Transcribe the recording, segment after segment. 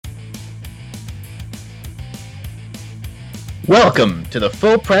Welcome to the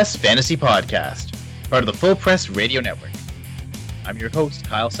Full Press Fantasy Podcast, part of the Full Press Radio Network. I'm your host,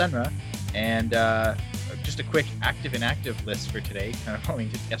 Kyle Senra, and just a quick active and inactive list for today, kind of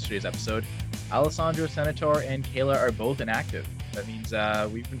following yesterday's episode. Alessandro Senator and Kayla are both inactive. That means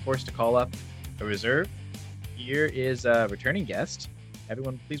we've been forced to call up a reserve. Here is a returning guest.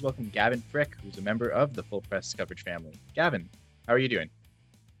 Everyone, please welcome Gavin Frick, who's a member of the Full Press coverage family. Gavin, how are you doing?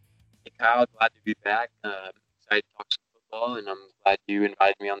 Hey Kyle, glad to be back. Excited to talk some football, and I'm glad you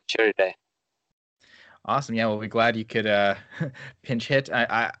invited me on the show today. Awesome. Yeah, well, we're glad you could pinch hit.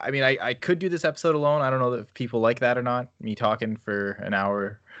 I could do this episode alone. I don't know if people like that or not. Me talking for an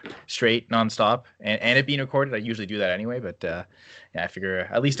hour straight, nonstop, and it being recorded. I usually do that anyway, but yeah, I figure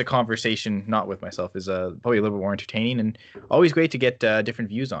at least a conversation, not with myself, is probably a little bit more entertaining and always great to get different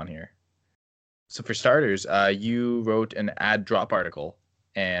views on here. So for starters, you wrote an ad drop article,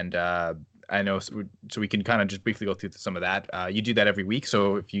 and I know, so we can kind of just briefly go through some of that. You do that every week,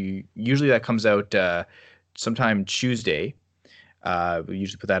 so if you usually that comes out sometime Tuesday. We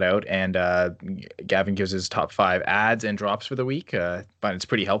usually put that out, and Gavin gives his top 5 ads and drops for the week. But it's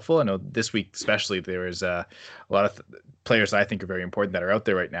pretty helpful. I know this week especially there is a lot of players that I think are very important that are out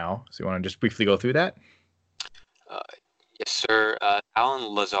there right now. So you want to just briefly go through that? Yes, sir. Allen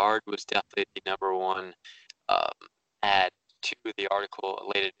Lazard was definitely the number one ad to the article, a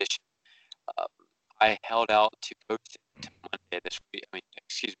late edition. I held out to post it to Monday this week.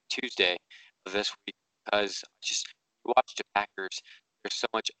 Tuesday of this week, because I just watched the Packers. There's so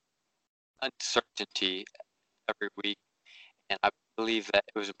much uncertainty every week, and I believe that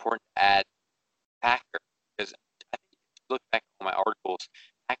it was important to add Packer, because I think if you look back on my articles,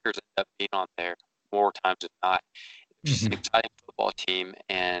 Packers end up being on there more times than not. It's just an exciting football team,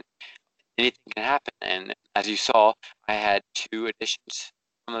 and anything can happen. And as you saw, I had 2 additions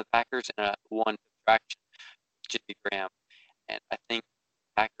from the Packers and one subtraction, Jimmy Graham. And I think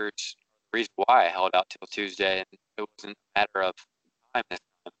Packers are the reason why I held out till Tuesday, and it wasn't a matter of time this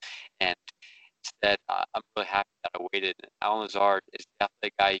time. And instead, I'm really happy that I waited. Allen Lazard is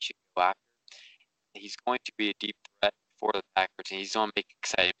definitely a guy you should go after. He's going to be a deep threat for the Packers, and he's going to make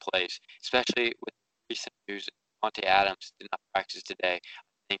exciting plays, especially with recent news that Davante Adams did not practice today.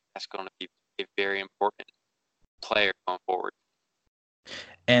 I think that's going to be a very important player going forward.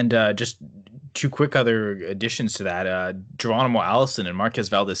 And just 2 quick other additions to that. Geronimo Allison and Marquez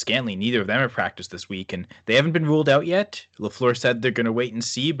Valdes-Scantling, neither of them have practiced this week, and they haven't been ruled out yet. LaFleur said they're going to wait and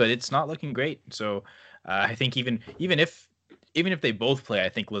see, but it's not looking great. So I think even if they both play, I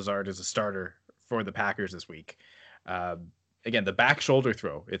think Lazard is a starter for the Packers this week. Again, the back shoulder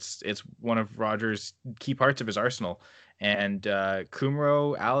throw, it's one of Rodgers' key parts of his arsenal. And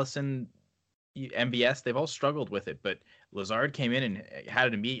Kumro, Allison, MBS, they've all struggled with it, but Lazard came in and had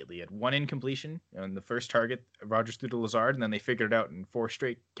it immediately. At 1 incompletion on the first target, Rodgers threw to Lazard, and then they figured it out in 4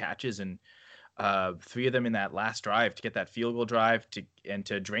 straight catches, and 3 of them in that last drive to get that field goal drive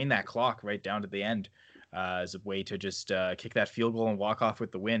to drain that clock right down to the end as a way to just kick that field goal and walk off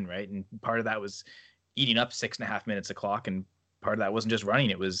with the win, right? And part of that was eating up 6.5 minutes of clock, and part of that wasn't just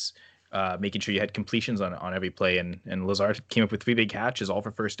running; it was making sure you had completions on every play. And Lazard came up with 3 big catches, all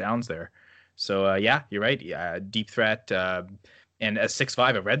for first downs there. So yeah, you're right. Yeah, deep threat and a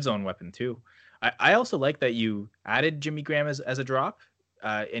 6'5", a red zone weapon too. I also like that you added Jimmy Graham as a drop,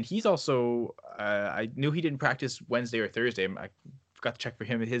 and he's also I knew he didn't practice Wednesday or Thursday. I forgot to check for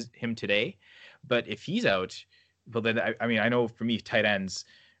him today, but if he's out, well then I know for me tight ends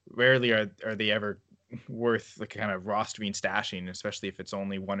rarely are they ever worth like kind of rostering stashing, especially if it's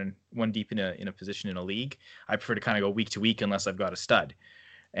only one deep in a position in a league. I prefer to kind of go week to week unless I've got a stud.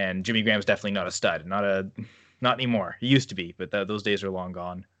 And Jimmy Graham's definitely not a stud, not anymore. He used to be, but those days are long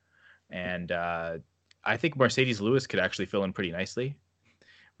gone. And I think Mercedes Lewis could actually fill in pretty nicely.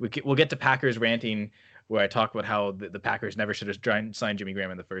 We'll get to Packers ranting where I talk about how the Packers never should have signed Jimmy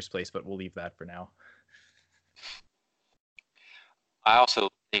Graham in the first place, but we'll leave that for now. I also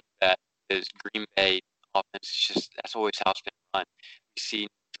think that his Green Bay offense that's always how it's been run. We've seen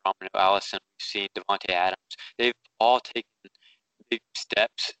Geronimo Allison, we've seen Davante Adams. They've all taken big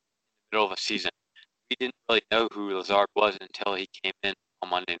steps in the middle of a season. We didn't really know who Lazard was until he came in on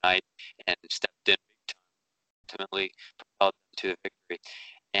Monday night and stepped in big time, ultimately propelled them to the victory.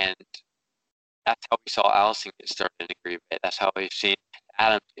 And that's how we saw Allison get started in Green Bay. That's how we've seen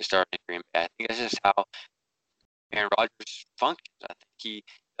Adams get started in Green Bay. I think that's just how Aaron Rodgers functions. I think he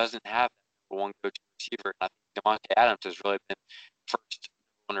doesn't have that number 1 go-to receiver. I think Davante Adams has really been the first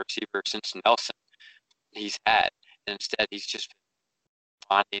number 1 receiver since Nelson he's had. And instead, he's just been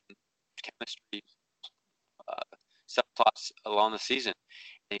finding chemistry subplots along the season.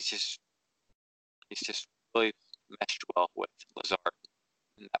 And he's just really meshed well with Lazard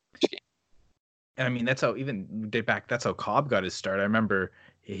in that first game. And I mean, that's how that's how Cobb got his start. I remember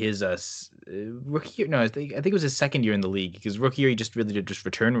his rookie year. No, I think it was his second year in the league, because rookie year he just really did just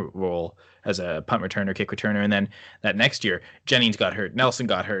return role as a punt returner, kick returner, and then that next year Jennings got hurt, Nelson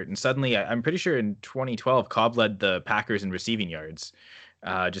got hurt, and suddenly I'm pretty sure in 2012 Cobb led the Packers in receiving yards,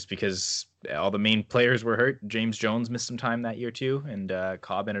 just because all the main players were hurt. James Jones missed some time that year too, and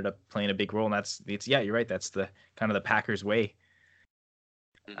Cobb ended up playing a big role. And you're right. That's the kind of the Packers way.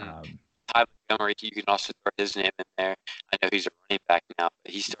 Mm-hmm. Ty Montgomery, you can also throw his name in there. I know he's a running back now,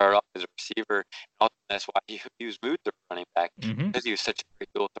 but he started off as a receiver, and also that's why he was moved to running back, because he was such a great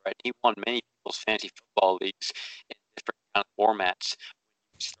dual threat. He won many people's fantasy football leagues in different kind of formats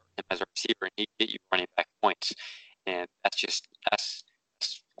when you start him as a receiver, and he get you running back points. And that's just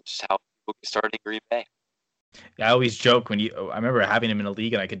how people get started in Green Bay. Yeah, I always joke I remember having him in a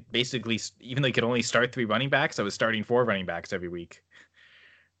league, and I could basically, even though he could only start 3 running backs, I was starting 4 running backs every week.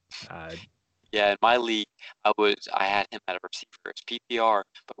 Yeah, in my league, I had him at a receiver. It's PPR,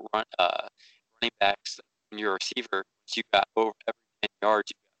 but running backs. When you're a receiver, you got over every 10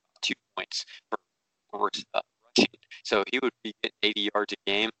 yards, you got about 2 points for rushing. So he would be getting 80 yards a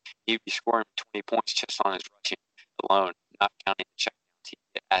game. He'd be scoring 20 points just on his rushing alone, not counting the checkdowns he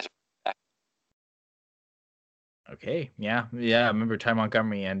get as a running back. Okay, yeah. I remember Ty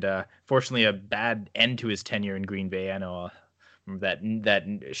Montgomery, and fortunately a bad end to his tenure in Green Bay. I know. That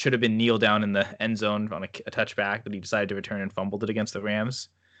should have been kneel down in the end zone on a touchback that he decided to return and fumbled it against the Rams.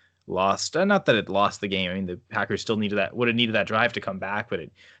 Lost. Not that it lost the game. I mean, the Packers still would have needed that drive to come back, but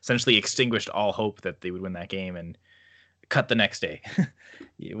it essentially extinguished all hope that they would win that game and cut the next day.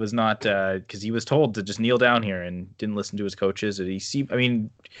 It was not because he was told to just kneel down here and didn't listen to his coaches.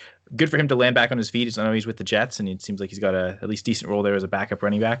 Good for him to land back on his feet. I know he's with the Jets, and it seems like he's got a at least decent role there as a backup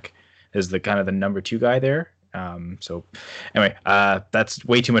running back, as the kind of the number 2 guy there. So anyway, that's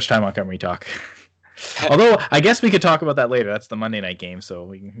way too much Ty Montgomery talk. Although I guess we could talk about that later. That's the Monday night game, so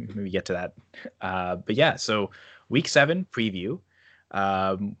we can maybe get to that. But yeah, so week 7 preview.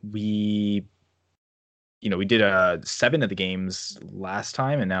 We did 7 of the games last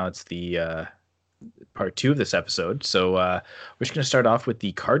time, and now it's the part 2 of this episode. So we're just going to start off with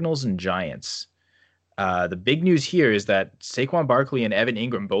the Cardinals and Giants. The big news here is that Saquon Barkley and Evan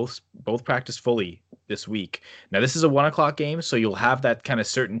Ingram both practiced fully this week. Now, this is a 1:00 game, so you'll have that kind of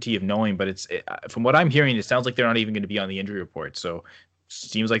certainty of knowing, but from what I'm hearing, it sounds like they're not even going to be on the injury report. So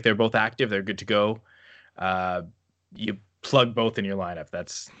seems like they're both active. They're good to go. You plug both in your lineup.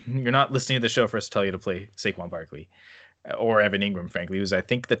 You're not listening to the show for us to tell you to play Saquon Barkley or Evan Ingram, frankly, who's, I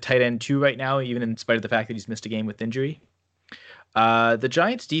think, the tight end 2 right now, even in spite of the fact that he's missed a game with injury. The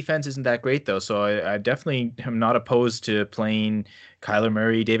Giants defense isn't that great though, so I definitely am not opposed to playing Kyler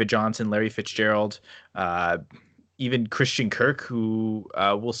Murray, David Johnson, Larry Fitzgerald, even Christian Kirk, who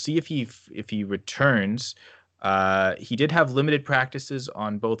we'll see if he returns. He did have limited practices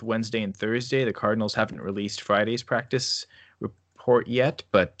on both Wednesday and Thursday. The Cardinals haven't released Friday's practice report yet,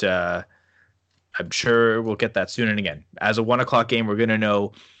 but I'm sure we'll get that soon. And again, as a 1:00 game, we're going to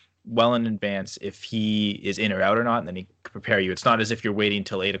know well in advance if he is in or out or not, and then he can prepare you. It's not as if you're waiting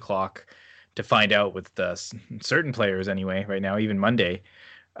till 8:00 to find out with certain players anyway. Right now, even Monday.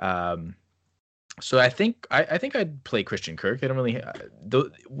 So I think I'd play Christian Kirk. I don't really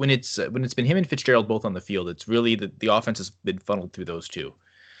when it's been him and Fitzgerald both on the field, it's really the offense has been funneled through those two.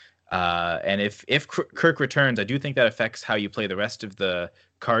 And if Kirk returns, I do think that affects how you play the rest of the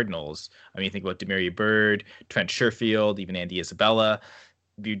Cardinals. I mean, you think about Demario Bird, Trent Sherfield, even Andy Isabella.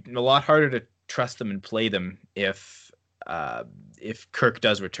 It'd be a lot harder to trust them and play them if Kirk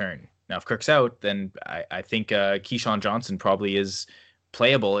does return. Now, if Kirk's out, then I think Keyshawn Johnson probably is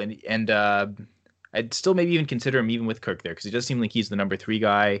playable, and I'd still maybe even consider him even with Kirk there, because he does seem like he's the number 3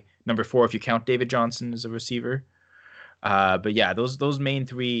 guy, number 4 if you count David Johnson as a receiver. But yeah, those main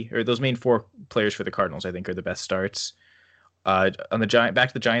 4 players for the Cardinals, I think, are the best starts. On the back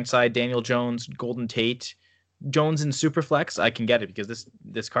to the Giants side, Daniel Jones, Golden Tate. Jones in Superflex, I can get it because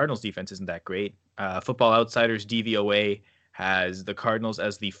this Cardinals defense isn't that great. Football Outsiders DVOA has the Cardinals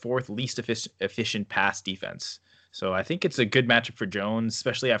as the 4th least efficient pass defense. So I think it's a good matchup for Jones,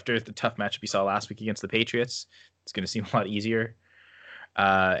 especially after the tough matchup he saw last week against the Patriots. It's going to seem a lot easier.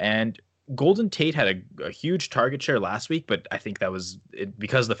 And Golden Tate had a huge target share last week, but I think that was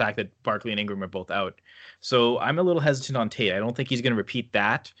because of the fact that Barkley and Ingram are both out. So I'm a little hesitant on Tate. I don't think he's going to repeat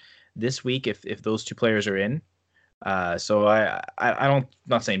that this week if those 2 players are in. So I don't,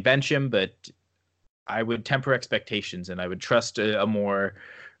 not saying bench him, but I would temper expectations and I would trust a more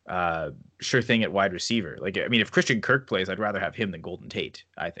sure thing at wide receiver. Like, I mean, if Christian Kirk plays, I'd rather have him than Golden Tate,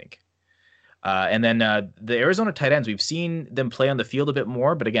 I think. And then the Arizona tight ends, we've seen them play on the field a bit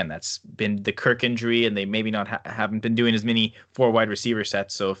more, but again, that's been the Kirk injury, and they maybe not haven't been doing as many 4 wide receiver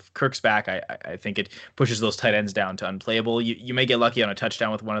sets. So if Kirk's back, I think it pushes those tight ends down to unplayable. You may get lucky on a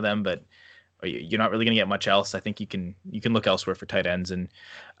touchdown with one of them, but you're not really going to get much else. I think you can look elsewhere for tight ends. And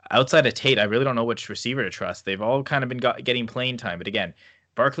outside of Tate, I really don't know which receiver to trust. They've all kind of been getting playing time, but again,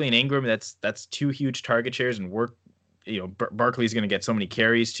 Barkley and Ingram, that's 2 huge target shares, and Barkley's going to get so many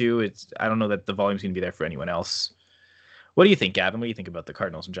carries too. I don't know that the volume's going to be there for anyone else. What do you think, Gavin? What do you think about the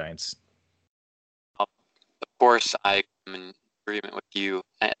Cardinals and Giants? Of course, I am in agreement with you.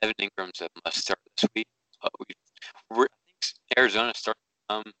 Evan Ingram's a must start this week. I think Arizona started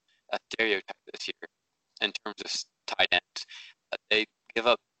to become a stereotype this year in terms of tight ends. They give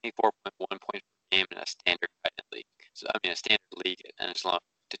up 24.1 points per game in a standard tight end league. So a standard league, and it's long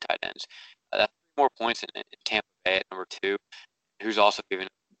to tight ends. That's 3 more points in Tampa Bay at number 2, who's also giving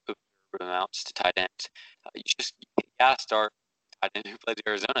amounts to tight ends. You gotta start tight end who plays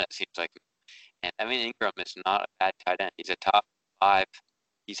Arizona. It seems like, and Evan Ingram is not a bad tight end. He's a top 5.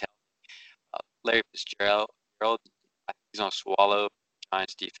 He's healthy. Larry Fitzgerald, he's on Swallow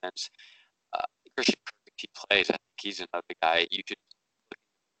Giants defense. Christian Kirk, if he plays, I think he's another guy you should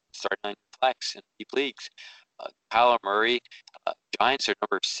start on your flex in deep leagues. Kyler Murray, Giants are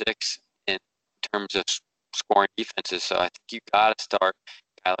number 6 in terms of scoring defenses, so I think you got to start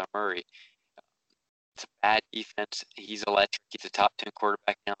Kyler Murray. It's a bad defense. He's electric. He's a top 10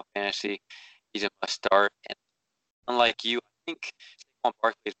 quarterback now in fantasy. He's a must start. And unlike you, I think Saquon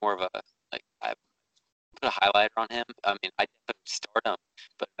Barkley is more of I put a highlighter on him. I definitely start him,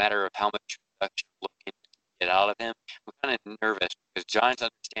 but a matter of how much production I'm looking to get out of him. I'm kind of nervous because Giants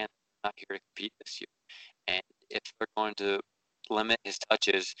understand they're not here to compete this year. And if they're going to limit his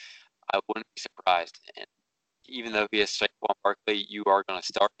touches, I wouldn't be surprised. And even though he is Saquon Barkley, you are going to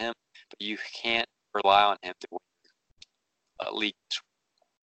start him, but you can't rely on him to win your league.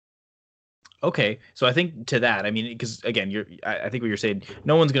 Okay, so I think to that, because again, I think what you're saying,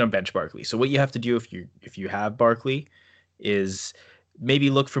 no one's going to bench Barkley. So what you have to do if you have Barkley is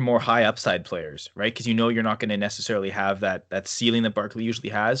maybe look for more high upside players, right? Because you're not going to necessarily have that ceiling that Barkley usually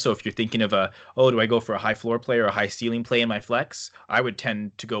has. So if you're thinking of do I go for a high floor play or a high ceiling play in my flex? I would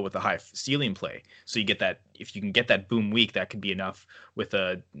tend to go with a high ceiling play. So you get that, if you can get that boom week, that could be enough with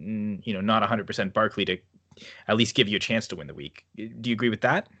not 100% Barkley to at least give you a chance to win the week. Do you agree with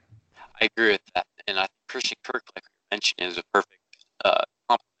that? I agree with that, and I think Christian Kirk, like you mentioned, is a perfect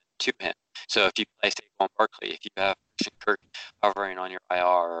complement to him. So if you play Saquon Barkley, if you have Christian Kirk hovering on your IR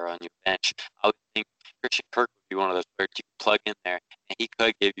or on your bench, I would think Christian Kirk would be one of those players you can plug in there, and he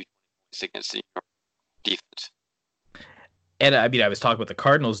could give you 20 points against the defense. And I was talking about the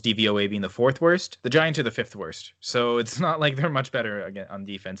Cardinals DVOA being the 4th worst. The Giants are the 5th worst. So it's not like they're much better again on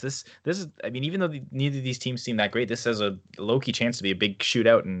defense. This is, even though neither of these teams seem that great, this has a low-key chance to be a big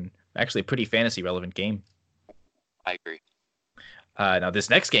shootout and actually a pretty fantasy relevant game. I agree. Now this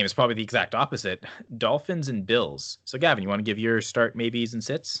next game is probably the exact opposite. Dolphins and Bills. So Gavin, you want to give your start maybes and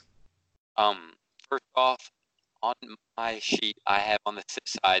sits? First off, on my sheet, I have on the sit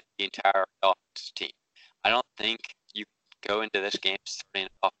side the entire Dolphins team. I don't think you go into this game starting a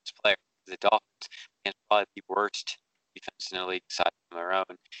Dolphins player. The Dolphins are probably the worst defense in the league aside from their own.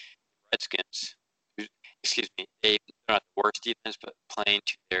 The Redskins, they're not the worst defense, but playing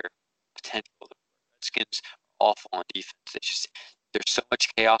to their potential. The Redskins are awful on defense. There's so much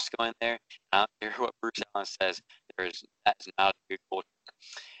chaos going there. I don't care what Bruce Allen says. That is not a good culture.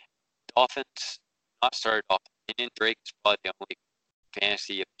 Dolphins not started off. Kenyon Drake is probably the only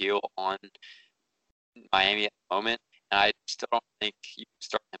fantasy appeal on Miami at the moment, and I still don't think you can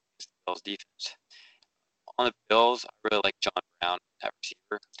start him against the Bills defense. On the Bills, I really like John Brown at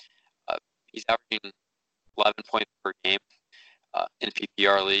receiver. He's averaging 11 points per game in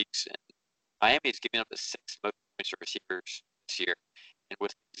PPR leagues, and Miami is giving up the 6th most points to receivers this year. And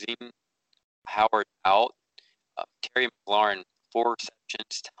with Xavier Howard out, Terry McLaurin, 4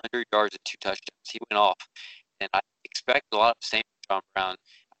 receptions, 100 yards, and 2 touchdowns. He went off, and I expect a lot of the same from John Brown.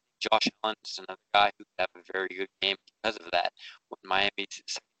 Josh Allen is another guy who could have a very good game because of that. When Miami's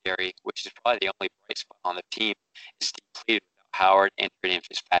secondary, which is probably the only bright spot on the team, is depleted without Howard and Brady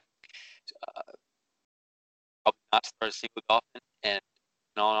Fitzpatrick. I would not start a single Dolphin, and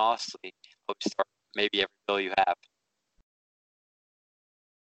in all honesty, I would start maybe every bill you have.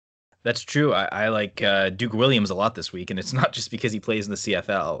 That's true. I like Duke Williams a lot this week, and it's not just because he plays in the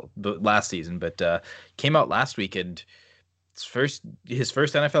CFL last season, but came out last week and his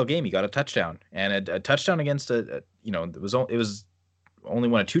first NFL game, he got a touchdown, and a touchdown against it was only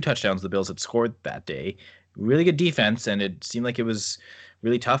one of 2 touchdowns the Bills had scored that day. Really good defense, and it seemed like it was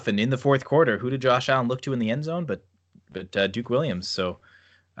really tough. And in the fourth quarter, who did Josh Allen look to in the end zone? But Duke Williams. So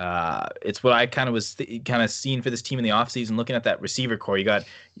it's what I kind of was kind of seeing for this team in the offseason, looking at that receiver core. You got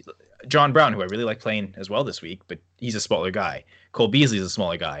John Brown, who I really like playing as well this week, but he's a smaller guy. Cole Beasley's a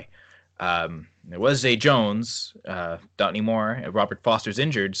smaller guy. There was Zay Jones, not anymore. Robert Foster's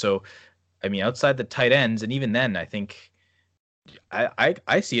injured. So, I mean, outside the tight ends, and even then, I think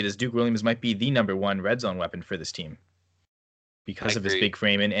I see it as Duke Williams might be the number one red zone weapon for this team because of his big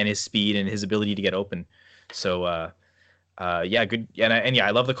frame and his speed and his ability to get open. So, yeah, good. And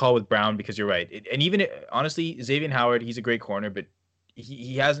I love the call with Brown because you're right. And even honestly, Xavier Howard, he's a great corner, but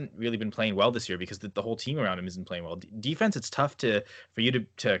he hasn't really been playing well this year because the whole team around him isn't playing well. Defense, it's tough for you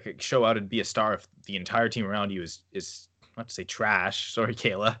to show out and be a star if the entire team around you is not to say trash. Sorry,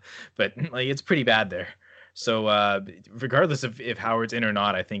 Kayla, but like it's pretty bad there. So regardless of if Howard's in or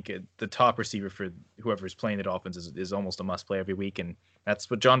not, I think the top receiver for whoever's playing the Dolphins is almost a must play every week, and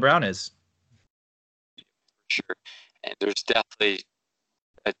that's what John Brown is. Sure, and there's definitely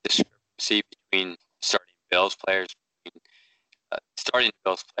a discrepancy between starting Bills players. Starting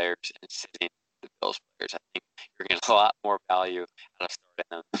Bills players and sitting the Bills players. I think you're getting a lot more value out of starting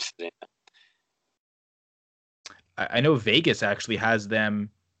them than sitting them. I know Vegas actually has them.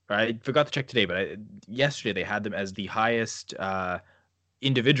 I forgot to check today, but yesterday they had them as the highest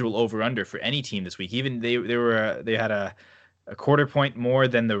individual over/under for any team this week. Even they had a quarter point more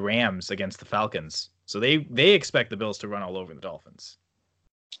than the Rams against the Falcons. So they expect the Bills to run all over the Dolphins.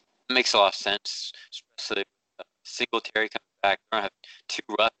 It makes a lot of sense, especially with Singletary coming back. They're going to have two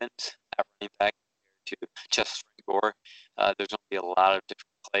weapons at running back compared to just Frank Gore. There's going to be a lot of different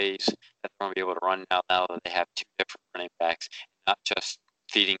plays that they're going to be able to run now that they have two different running backs, not just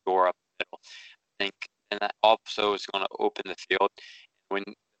feeding Gore up the middle. I think, and that also is going to open the field. When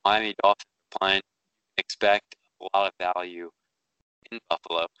the Miami Dolphins are playing, you can expect a lot of value in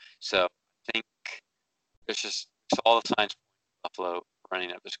Buffalo. So I think there's all the signs for Buffalo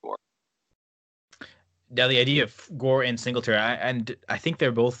running up the score. Now, the idea of Gore and Singletary, and I think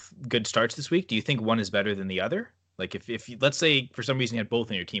they're both good starts this week. Do you think one is better than the other? Like, if let's say for some reason you had both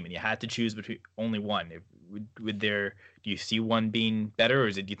in your team and you had to choose between only one, do you see one being better,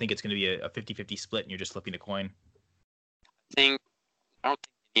 or do you think it's going to be a 50-50 split and you're just flipping a coin? I don't think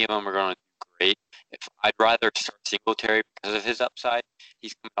any of them are going to do great. I'd rather start Singletary because of his upside.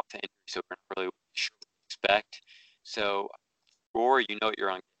 He's coming off the injury, so we're not really sure what to expect. So, Gore, you know what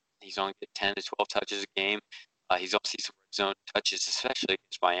you're on. He's going to get 10 to 12 touches a game. He's going to see some red zone touches, especially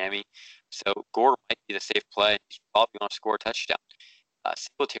against Miami. So Gore might be the safe play. He's probably going to score a touchdown.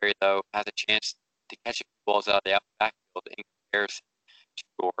 Singletary, though, has a chance to catch a few balls out of the backfield in comparison to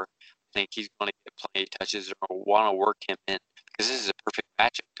Gore. I think he's going to get plenty of touches. They're going to want to work him in because this is a perfect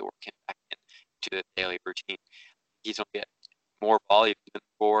matchup to work him back into the daily routine. He's going to get more volume than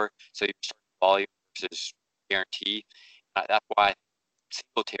Gore, so you start volume versus guarantee. That's why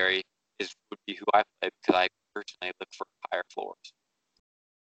Singletary would be who I play because I personally look for higher floors.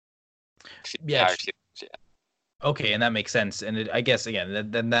 Yeah. Higher ceilings, yeah. Okay, and that makes sense. And I guess again,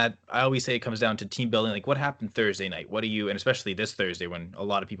 then that I always say it comes down to team building. Like, what happened Thursday night? What do you, and especially this Thursday when a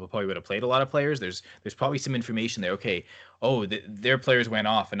lot of people probably would have played a lot of players. There's probably some information there. Okay, their players went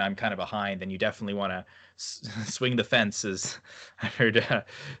off, and I'm kind of behind. And you definitely want to swing the fence. As I heard,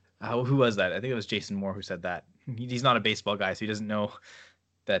 who was that? I think it was Jason Moore who said that. He's not a baseball guy, so he doesn't know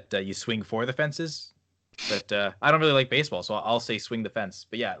that you swing for the fences. But I don't really like baseball, so I'll say swing the fence.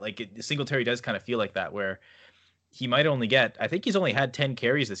 But yeah, like Singletary does kind of feel like that, where he might only get. I think he's only had 10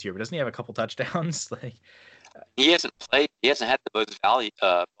 carries this year, but doesn't he have a couple touchdowns? Like he hasn't played. He hasn't had the most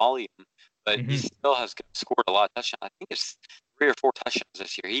volume, but he still has scored a lot of touchdowns. I think it's 3 or 4 touchdowns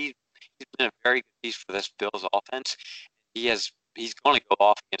this year. He's been a very good piece for this Bills offense. He's going to go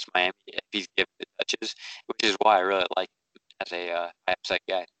off against Miami if he's given the touches, which is why I really like him as a upside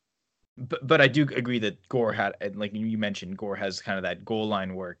guy. But I do agree that Gore had, like you mentioned, Gore has kind of that goal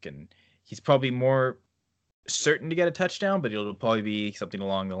line work, and he's probably more certain to get a touchdown, but it'll probably be something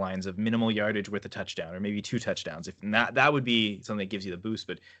along the lines of minimal yardage with a touchdown, or maybe 2 touchdowns. If not, that would be something that gives you the boost.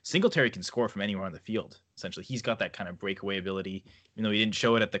 But Singletary can score from anywhere on the field. Essentially, he's got that kind of breakaway ability. Even though he didn't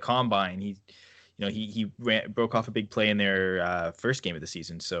show it at the combine, he broke off a big play in their first game of the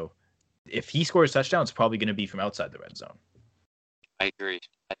season. So if he scores touchdowns, it's probably going to be from outside the red zone. I agree.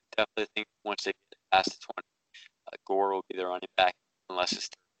 I definitely think once they get past the 20, Gore will be the running back unless it's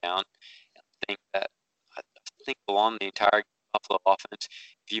third down. And I think along the entire Buffalo offense,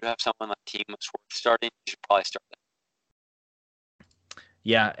 if you have someone like Team that's worth starting, you should probably start them.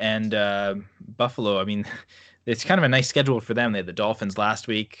 Yeah, and Buffalo, I mean, it's kind of a nice schedule for them. They had the Dolphins last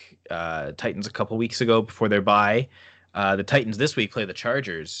week, Titans a couple weeks ago before their bye. The Titans this week play the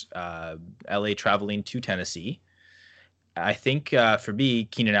Chargers. LA traveling to Tennessee. I think for me,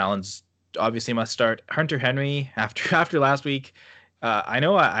 Keenan Allen's obviously must start. Hunter Henry after last week. I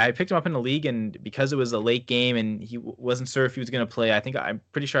know I picked him up in the league, and because it was a late game and he wasn't sure if he was going to play, I'm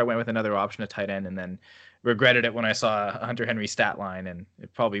pretty sure I went with another option, a tight end, and then regretted it when I saw Hunter Henry's stat line, and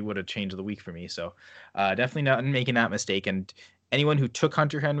it probably would have changed the week for me. So definitely not making that mistake. And anyone who took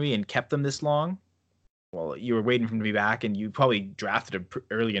Hunter Henry and kept them this long, well, you were waiting for him to be back, and you probably drafted him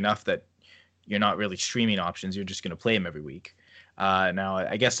early enough that you're not really streaming options. You're just going to play him every week. Now,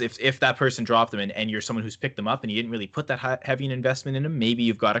 I guess if that person dropped them and you're someone who's picked them up and you didn't really put that heavy an investment in him, maybe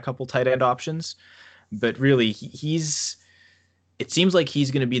you've got a couple tight end options. But really, it seems like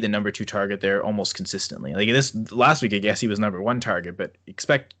he's going to be the number 2 target there almost consistently. Like this last week, I guess he was number 1 target, but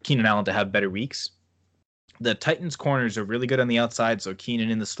expect Keenan Allen to have better weeks. The Titans corners are really good on the outside, so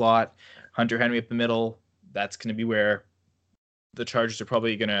Keenan in the slot, Hunter Henry up the middle. That's going to be where the Chargers are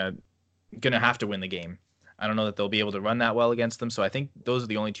probably going to have to win the game. I don't know that they'll be able to run that well against them, so I think those are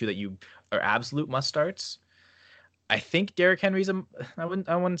the only 2 that you are absolute must starts. I think Derrick Henry's I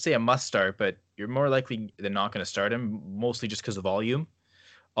wouldn't say a must start, but you're more likely than not going to start him, mostly just because of volume.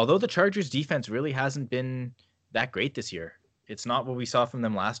 Although the Chargers defense really hasn't been that great this year. It's not what we saw from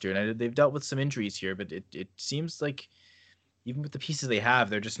them last year, and they've dealt with some injuries here, but it seems like even with the pieces they have,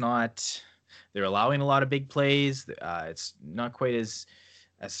 they're just not. They're allowing a lot of big plays. It's not quite as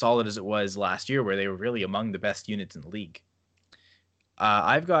solid as it was last year, where they were really among the best units in the league.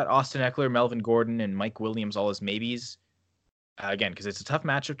 I've got Austin Eckler, Melvin Gordon, and Mike Williams all as maybes. Again, because it's a tough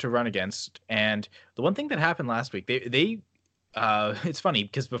matchup to run against. And the one thing that happened last week, it's funny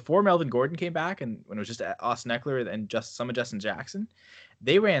because before Melvin Gordon came back and when it was just Austin Eckler and just some of Justin Jackson,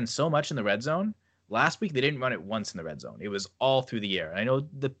 they ran so much in the red zone. Last week, they didn't run it once in the red zone. It was all through the air. And I know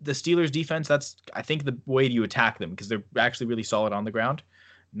the Steelers defense, that's, I think, the way you attack them because they're actually really solid on the ground.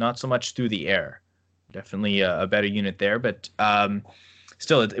 Not so much through the air. Definitely a better unit there. But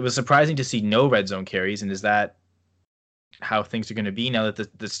still, it was surprising to see no red zone carries. And is that how things are going to be now that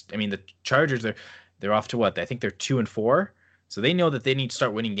the Chargers, they're off to what? I think they're 2-4. So they know that they need to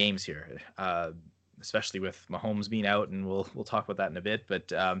start winning games here, especially with Mahomes being out. And we'll talk about that in a bit.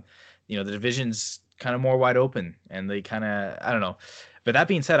 But, the division's kind of more wide open. And they kind of, I don't know. But that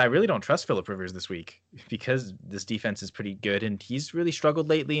being said, I really don't trust Phillip Rivers this week because this defense is pretty good, and he's really struggled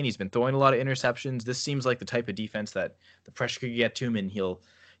lately, and he's been throwing a lot of interceptions. This seems like the type of defense that the pressure could get to him, and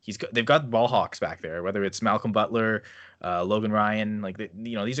they've got ball hawks back there, whether it's Malcolm Butler, Logan Ryan,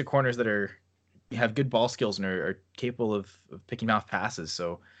 these are corners that have good ball skills and are capable of picking off passes.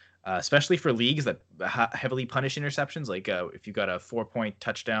 So especially for leagues that heavily punish interceptions, like if you've got a 4-point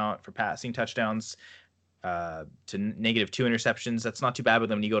touchdown for passing touchdowns, to -2 interceptions, that's not too bad. But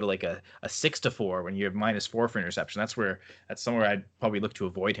then when you go to like a 6-4 when you have -4 for interception, that's somewhere I'd probably look to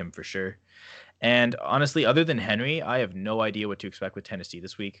avoid him for sure. And honestly, other than Henry, I have no idea what to expect with Tennessee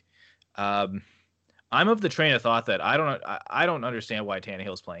this week. I'm of the train of thought that I don't understand why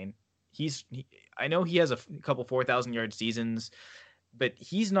Tannehill's playing. I know he has a couple 4,000-yard seasons, but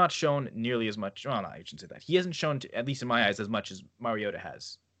he's not shown nearly as much. Well, no, I shouldn't say that. He hasn't shown, at least in my eyes, as much as Mariota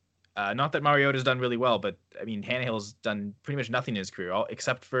has. Not that Mariota's done really well, but I mean, Tannehill's done pretty much nothing in his career,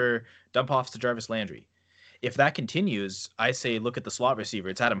 except for dump offs to Jarvis Landry. If that continues, I say look at the slot receiver.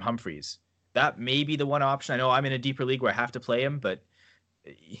 It's Adam Humphries. That may be the one option. I know I'm in a deeper league where I have to play him, but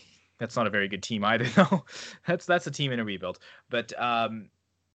that's not a very good team either. No, that's a team in a rebuild. But for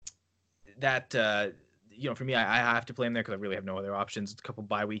me, I have to play him there because I really have no other options. It's a couple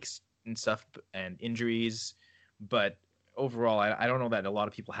bye weeks and stuff and injuries, but overall, I don't know that a lot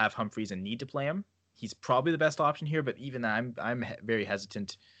of people have Humphries and need to play him. He's probably the best option here, but even I'm very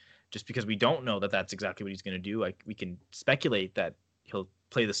hesitant just because we don't know that that's exactly what he's going to do. Like we can speculate that he'll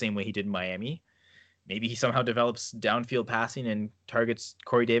play the same way he did in Miami. Maybe he somehow develops downfield passing and targets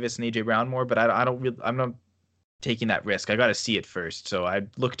Corey Davis and AJ Brown more, but I'm not taking that risk. I got to see it first. So I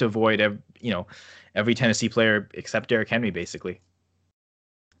look to avoid every Tennessee player except Derrick Henry, basically.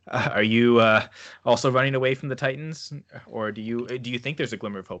 Are you also running away from the Titans, or do you think there's a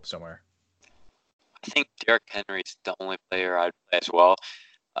glimmer of hope somewhere? I think Derrick Henry's the only player I'd play as well.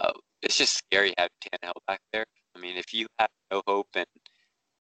 It's just scary having Tannehill back there. I mean, if you have no hope in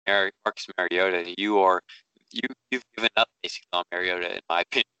Marcus Mariota, you've given up basically on Mariota, in my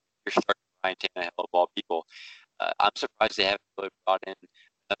opinion. You're starting Ryan Tannehill of all people. I'm surprised they haven't really brought in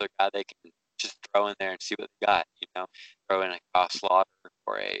another guy they can just throw in there and see what they got. Throw in a Kyle Slaughter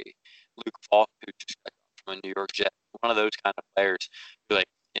or a Luke Falk who just got from a New York Jet. One of those kind of players who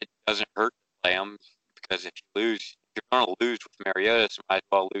it doesn't hurt to play them because if you're going to lose with Mariota, so you might as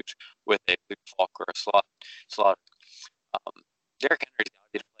well lose with a Luke Falk or a Slaughter. Derrick Henry's got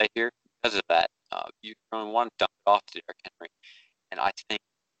to get a play here because of that. You don't want to dump it off to Derrick Henry. And I think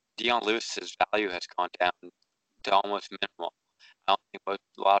Dion Lewis's value has gone down to almost minimal. I don't think what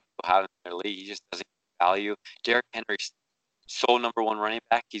a lot of people have in their league. He just doesn't get value. Derrick Henry's sole number one running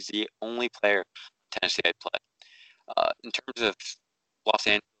back. He's the only player on Tennessee I'd play. In terms of Los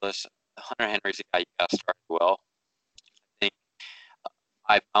Angeles, Hunter Henry's the guy you got to start well. I think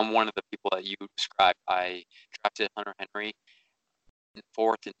I'm one of the people that you described. I drafted Hunter Henry in the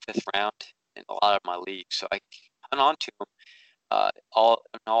 4th and 5th round in a lot of my leagues, so I hung on to him all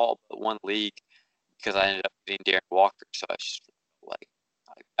but one league because I ended up getting Darren Walker. So I just like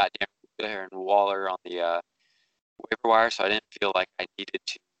I got Darren Waller on the waiver wire, so I didn't feel like I needed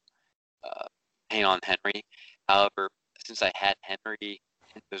to hang on Henry. However, since I had Henry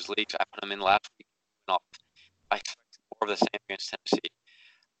in those leagues, I put him in last week. I expect more of the same against Tennessee.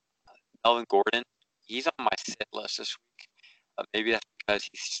 Melvin Gordon, he's on my sit list this week. Maybe that's because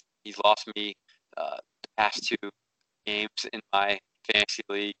he's lost me the past 2 games in my fantasy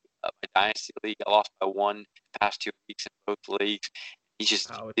league, my dynasty league. I lost by 1 the past 2 weeks in both leagues. He just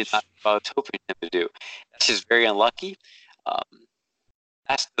did not what I was hoping him to do. That's just very unlucky.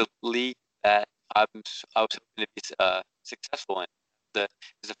 That's the league that I was hoping to be successful in.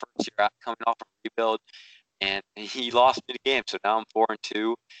 It's the first year out coming off a rebuild, and he lost me the game. So now I'm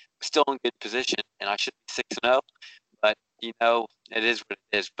 4-2, still in good position, and I should be 6-0. But it is what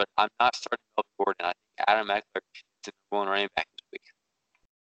it is. But I'm not starting Melvin Gordon. I think Adam Eckler is the number 1 running back this week.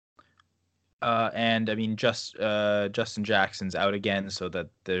 And I mean, Justin Jackson's out again, so that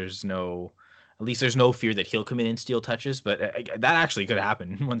there's no fear that he'll come in and steal touches. But that actually could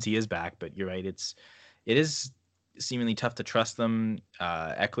happen once he is back. But you're right; it is seemingly tough to trust them.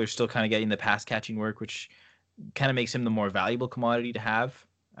 Eckler's still kind of getting the pass catching work, which kind of makes him the more valuable commodity to have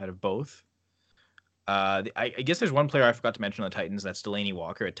out of both. I guess there's one player I forgot to mention on the Titans. That's Delanie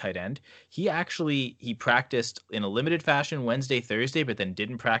Walker at tight end. He practiced in a limited fashion Wednesday, Thursday, but then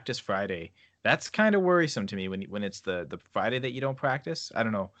didn't practice Friday. That's kind of worrisome to me when it's the Friday that you don't practice. I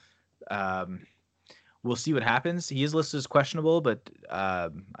don't know. We'll see what happens. He is listed as questionable, but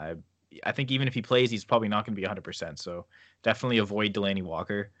I think even if he plays, he's probably not going to be 100%. So definitely avoid Delanie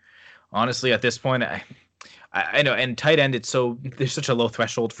Walker. Honestly, at this point, I know, and tight end, there's such a low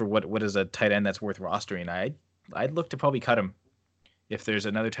threshold for what is a tight end that's worth rostering. I'd look to probably cut him. If there's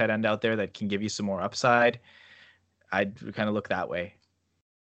another tight end out there that can give you some more upside, I'd kind of look that way.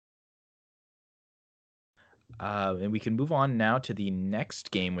 And we can move on now to the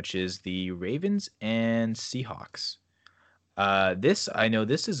next game, which is the Ravens and Seahawks. This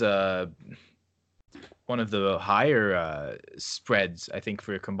is one of the higher spreads, I think,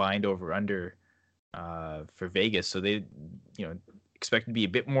 for a combined over-under for Vegas. So they, expect to be a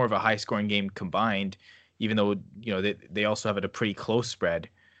bit more of a high-scoring game combined, even though, they also have it a pretty close spread.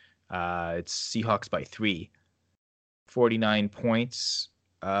 It's Seahawks by 3. 49 points.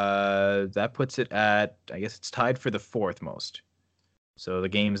 That puts it at, I guess it's tied for the 4th most. So the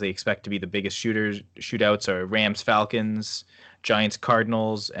games they expect to be the biggest shootouts are Rams, Falcons, Giants,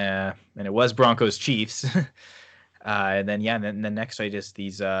 Cardinals, and it was Broncos, Chiefs. And then next I just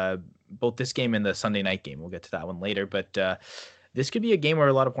these both this game and the Sunday night game. We'll get to that one later, but this could be a game where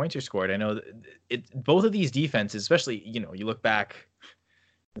a lot of points are scored. I know both of these defenses, especially, you look back,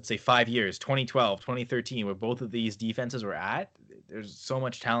 let's say 5 years, 2012, 2013, where both of these defenses were at, there's so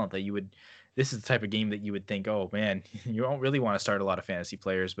much talent that this is the type of game that you would think, oh man, you don't really want to start a lot of fantasy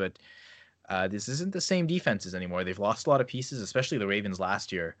players, but this isn't the same defenses anymore. They've lost a lot of pieces, especially the Ravens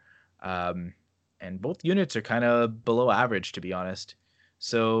last year. And both units are kind of below average, to be honest.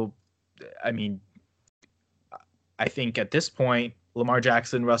 So, I mean, I think at this point, Lamar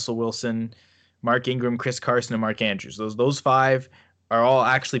Jackson, Russell Wilson, Mark Ingram, Chris Carson, and Mark Andrews, those 5 are all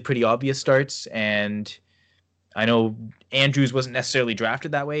actually pretty obvious starts. And I know Andrews wasn't necessarily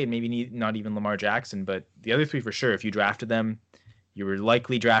drafted that way, and maybe not even Lamar Jackson, but the other 3 for sure, if you drafted them, you were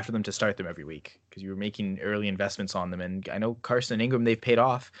likely drafting them to start them every week because you were making early investments on them. And I know Carson and Ingram, they've paid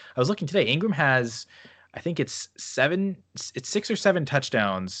off. I was looking today. Ingram has, I think it's 6 or 7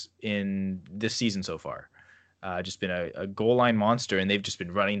 touchdowns in this season so far. Just been a goal line monster, and they've just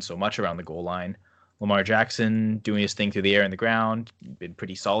been running so much around the goal line. Lamar Jackson doing his thing through the air and the ground, been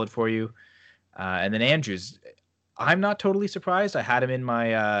pretty solid for you. And then Andrews, I'm not totally surprised. I had him in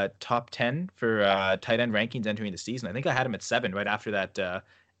my top 10 for tight end rankings entering the season. I think I had him at 7 right after that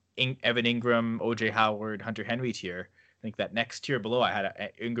Evan Ingram, OJ Howard, Hunter Henry tier. I think that next tier below, I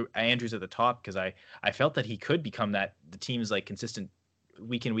had Andrews at the top because I felt that he could become the team's like consistent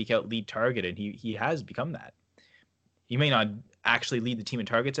week in, week out lead target, and he has become that. He may not actually lead the team in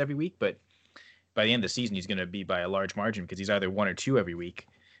targets every week, but by the end of the season, he's going to be by a large margin because he's either 1 or 2 every week.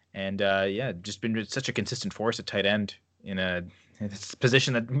 And just been such a consistent force at tight end in a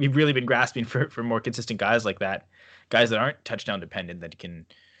position that we've really been grasping for more consistent guys like that, guys that aren't touchdown dependent, that can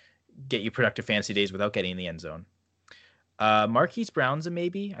get you productive fantasy days without getting in the end zone. Marquise Brown's a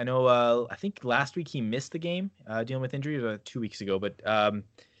maybe. I know. I think last week he missed the game dealing with injuries, 2 weeks ago. But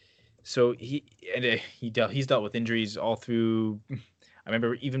so he's dealt with injuries all through. I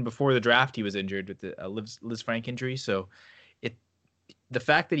remember even before the draft he was injured with the Liz Frank injury. So the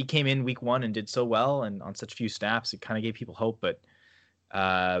fact that he came in week 1 and did so well and on such few snaps, it kind of gave people hope. But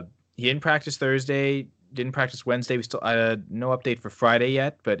he didn't practice Thursday. Didn't practice Wednesday. We still no update for Friday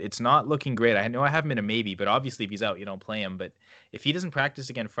yet, but it's not looking great. I know I have him in a maybe, but obviously if he's out, you don't play him. But if he doesn't practice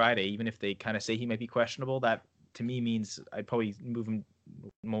again Friday, even if they kind of say he might be questionable, that to me means I'd probably move him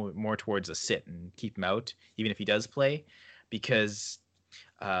more towards a sit and keep him out, even if he does play, because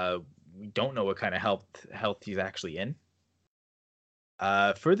we don't know what kind of health he's actually in.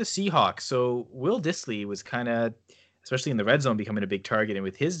 For the Seahawks, so Will Dissly was kind of, especially in the red zone, becoming a big target, and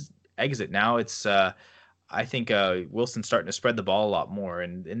with his exit now, it's I think Wilson's starting to spread the ball a lot more.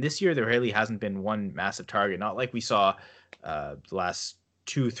 And this year, there really hasn't been one massive target. Not like we saw the last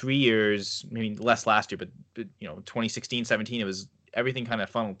 2-3 years, maybe less last year, but 2016, 17, it was everything kind of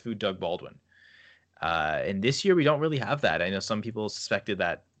funneled through Doug Baldwin. And this year, we don't really have that. I know some people suspected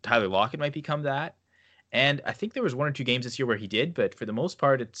that Tyler Lockett might become that. And I think there was 1 or 2 games this year where he did, but for the most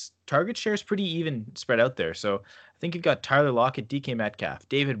part, its target share is pretty even spread out there. So I think you've got Tyler Lockett, DK Metcalf,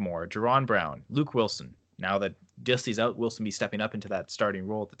 David Moore, Jaron Brown, Luke Wilson. Now that Dissly's out, Wilson be stepping up into that starting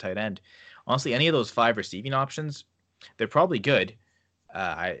role at the tight end. Honestly, any of those 5 receiving options, they're probably good.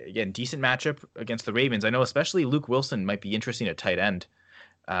 Again, decent matchup against the Ravens. I know especially Luke Wilson might be interesting at tight end.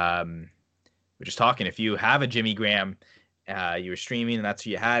 We're just talking, if you have a Jimmy Graham, you were streaming and that's who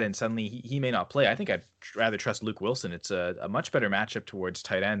you had, and suddenly he may not play. I think I'd rather trust Luke Wilson. It's a much better matchup towards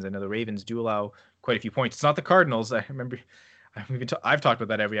tight ends. I know the Ravens do allow quite a few points. It's not the Cardinals. I remember I've talked about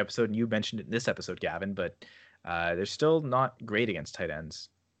that every episode, and you mentioned it in this episode, Gavin, but they're still not great against tight ends.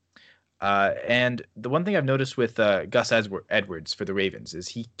 And the one thing I've noticed with Gus Edwards for the Ravens is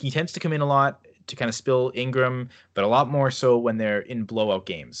he tends to come in a lot to kind of spill Ingram, but a lot more so when they're in blowout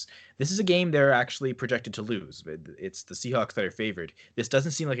games. This is a game they're actually projected to lose. It's the Seahawks that are favored. This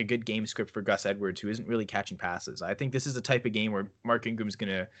doesn't seem like a good game script for Gus Edwards, who isn't really catching passes. I think this is the type of game where Mark Ingram's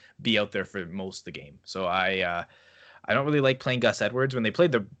going to be out there for most of the game. So I don't really like playing Gus Edwards. When they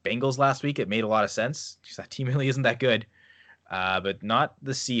played the Bengals last week, it made a lot of sense because that team really isn't that good. But not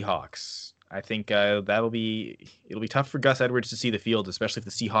the Seahawks. I think it'll be tough for Gus Edwards to see the field, especially if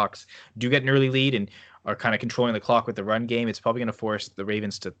the Seahawks do get an early lead and are kind of controlling the clock with the run game. It's probably going to force the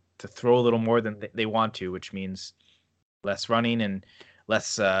Ravens to throw a little more than they want to, which means less running and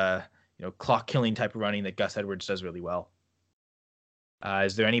less clock killing type of running that Gus Edwards does really well.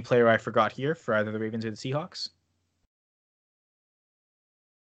 Is there any player I forgot here for either the Ravens or the Seahawks?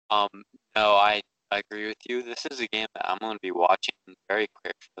 No, I agree with you. This is a game that I'm going to be watching very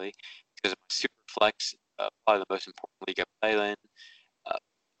carefully because my super flex, probably the most important league I play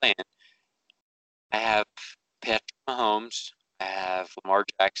in. I have Patrick Mahomes, I have Lamar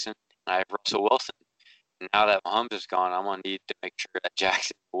Jackson, and I have Russell Wilson. And now that Mahomes is gone, I'm going to need to make sure that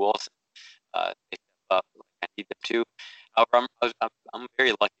Jackson and Wilson they step up like I need them to. However, I'm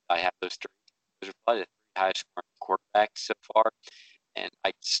very lucky I have those 3. Those are probably the 3 highest scoring quarterbacks so far, and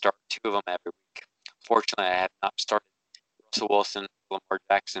I start 2 of them every week. Fortunately, I have not started Russell Wilson, Lamar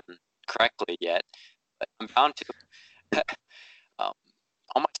Jackson correctly yet, but I'm bound to.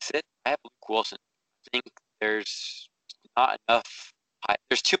 On my sit, I have Luke Wilson. I think there's not enough hype.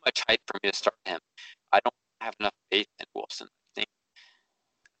 There's too much hype for me to start him. I don't have enough faith in Wilson. I think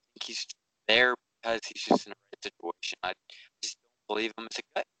he's there because he's just in a right situation. I just don't believe him as a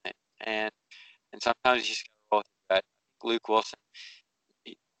gut, and sometimes you just gotta roll with your gut. I think Luke Wilson,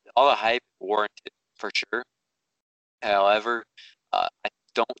 all the hype warranted for sure. However, I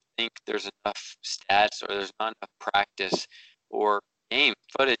don't think there's enough stats or there's not enough practice or game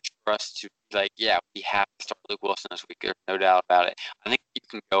footage for us to be like, yeah, we have to start Luke Wilson this week. There's no doubt about it. I think you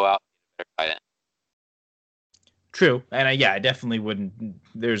can go out and get a better tight end. True, and I definitely wouldn't.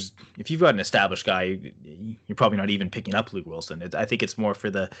 If you've got an established guy, you're probably not even picking up Luke Wilson. I think it's more for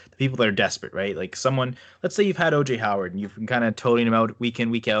the people that are desperate, right? Like someone, let's say you've had OJ Howard and you've been kind of toting him out week in,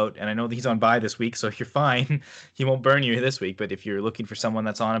 week out, and I know that he's on bye this week, so you're fine. He won't burn you this week. But if you're looking for someone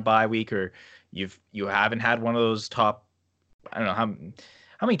that's on a bye week, or you haven't had one of those top, I don't know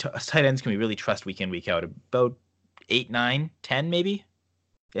how many tight ends can we really trust week in, week out? About 8, 9, 10 maybe,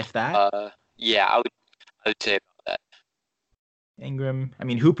 if that. Yeah, I would say. Ingram. I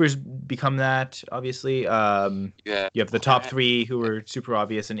mean, Hooper's become that, obviously. Yeah, You have the top three who are super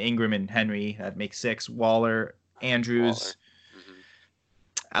obvious, and Ingram and Henry. That makes six. Waller, Waller. Andrews. Hmm.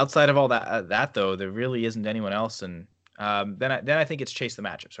 Outside of all that though, there really isn't anyone else. And then I think it's chase the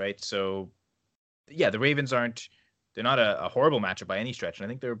matchups, right? So yeah, the Ravens aren't. They're not a horrible matchup by any stretch, and I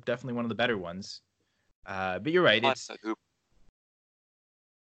think they're definitely one of the better ones. But you're right. It's Hooper.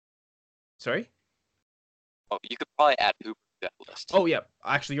 sorry. Oh, you could probably add Hooper to that list. Oh yeah,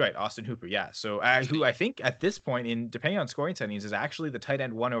 actually you're right, Austin Hooper. Yeah, so who I think at this point, in depending on scoring settings, is actually the tight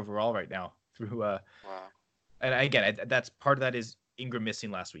end one overall right now through. Wow. And again, that's part of that is Ingram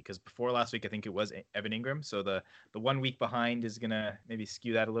missing last week, because before last week I think it was Evan Ingram. So the 1 week behind is gonna maybe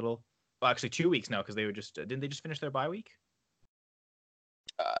skew that a little. Well, actually 2 weeks now, because they were just didn't they just finish their bye week?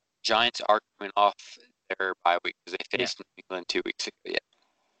 Giants are coming off their bye week because they faced New England 2 weeks ago. Yeah.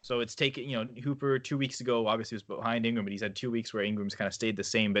 So it's taken, Hooper 2 weeks ago obviously was behind Ingram, but he's had 2 weeks where Ingram's kind of stayed the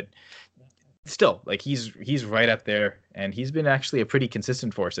same. But still, like he's right up there, and he's been actually a pretty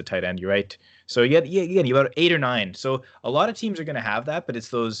consistent force at tight end. You're right. So you about 8 or 9. So a lot of teams are going to have that, but it's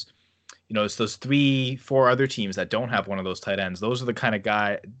those, it's those 3-4 other teams that don't have one of those tight ends. Those are the kind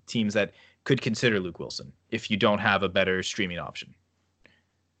of teams that could consider Luke Wilson if you don't have a better streaming option.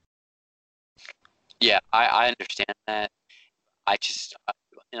 Yeah, I understand that. I just,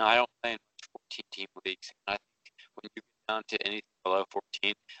 I don't play in 14-team leagues. And I think when you get down to anything below 14,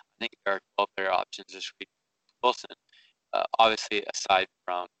 I think there are 12 better options this week. Wilson, obviously, aside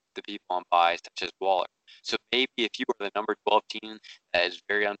from the people on buys, such as Waller. So maybe if you were the number 12 team that is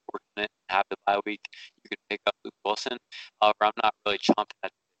very unfortunate and have the bye week, you could pick up Luke Wilson. However, I'm not really chomping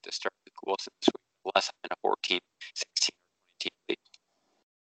at the bit to start Luke Wilson this week unless I'm in a 14, 16, or 20-team league.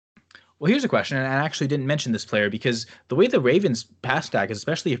 Well, here's a question, and I actually didn't mention this player because the way the Ravens pass stack,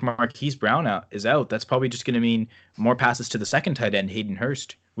 especially if Marquise Brown is out, that's probably just going to mean more passes to the second tight end, Hayden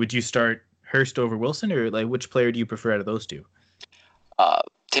Hurst. Would you start Hurst over Wilson, or like which player do you prefer out of those two?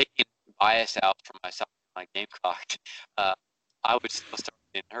 Taking bias out from myself, my game clock, I would still start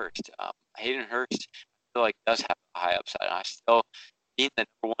Hayden Hurst. Hayden Hurst, I feel like, does have a high upside. I still, being the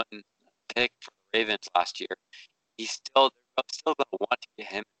number one pick for the Ravens last year, they're still going to want to get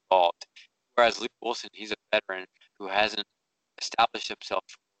him involved. Whereas Luke Wilson, he's a veteran who hasn't established himself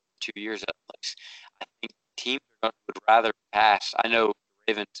for 2 years at the place. I think teams would rather pass. I know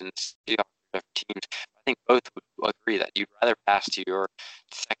the Ravens and the Seahawks are different teams. I think both would agree that you'd rather pass to your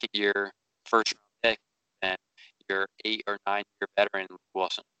second-year first-round pick than your 8 or 9-year veteran Luke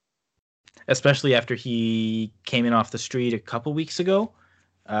Wilson. Especially after he came in off the street a couple weeks ago,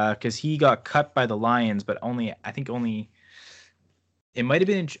 because he got cut by the Lions, but I think it might have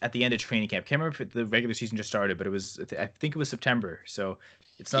been at the end of training camp. Can't remember if the regular season just started, but I think it was September. So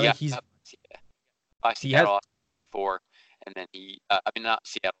it's not like he's. By Seattle before, and then not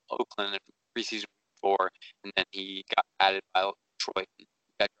Seattle, Oakland in preseason 4, and then he got added by Detroit and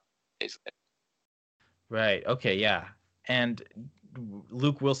got dropped days later. Right. Okay. Yeah. And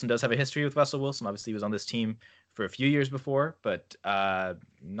Luke Wilson does have a history with Russell Wilson. Obviously, he was on this team for a few years before, but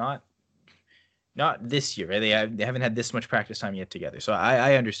not this year. Right? They haven't had this much practice time yet together. So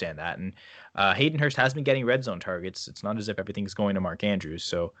I understand that. And Hayden Hurst has been getting red zone targets. It's not as if everything's going to Mark Andrews.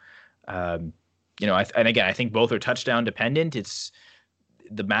 So, and again, I think both are touchdown dependent. It's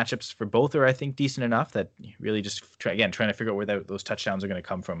the matchups for both are, I think, decent enough that really just trying to figure out where those touchdowns are going to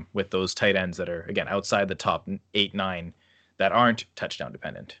come from with those tight ends that are, again, outside the top 8, 9 that aren't touchdown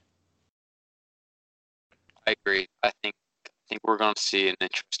dependent. I agree. I think we're going to see an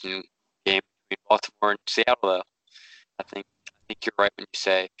interesting game between Baltimore and Seattle, though. I think you're right when you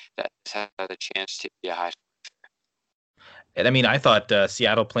say that this has a chance to be a high score. And I mean, I thought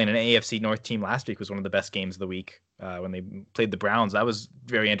Seattle playing an AFC North team last week was one of the best games of the week when they played the Browns. That was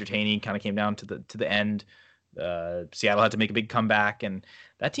very entertaining. Kind of came down to the end. Seattle had to make a big comeback, and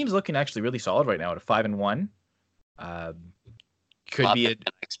that team's looking actually really solid right now at 5-1. Could be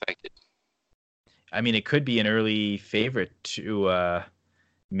unexpected. I mean, it could be an early favorite to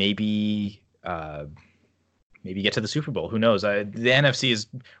maybe get to the Super Bowl. Who knows? The NFC is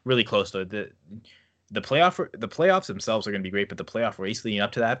really close though. The playoffs themselves are going to be great, but the playoff race leading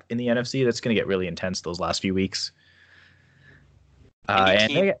up to that in the NFC, that's going to get really intense those last few weeks.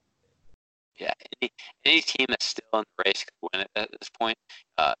 Any team that's still in the race could win it at this point.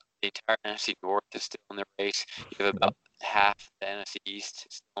 The entire NFC North is still in the race. You have about half the NFC East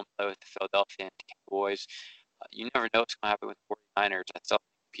still in play with the Philadelphia and Cowboys. You never know what's going to happen with the 49ers. I still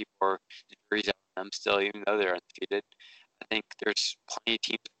think people are the jury's out on them still, even though they're undefeated. I think there's plenty of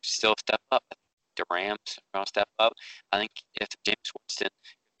teams that still step up. I think the Rams are going to step up. I think if James Winston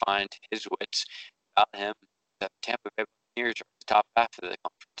can find his wits, without him, the Tampa Bay Buccaneers are the top half of the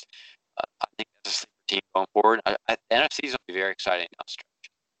conference. I think that's a sleeper team going forward. The NFC is going to be very exciting down the stretch.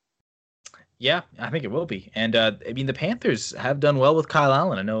 Yeah, I think it will be. And I mean, the Panthers have done well with Kyle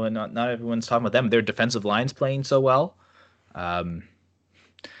Allen. I know not everyone's talking about them. Their defensive line's playing so well. Um,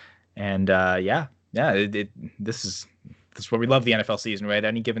 and yeah, this is what we love the NFL season, right?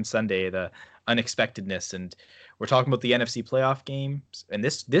 Any given Sunday, the unexpectedness, and we're talking about the NFC playoff games, and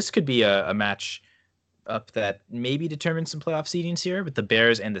this could be a match up that maybe determines some playoff seedings here with the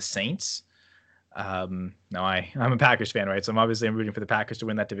Bears and the Saints. Now I'm a Packers fan, right? So I'm rooting for the Packers to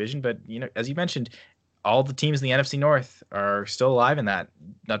win that division. But as you mentioned, all the teams in the NFC North are still alive in that,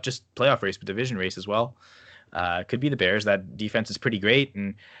 not just playoff race, but division race as well. Could be the Bears. That defense is pretty great,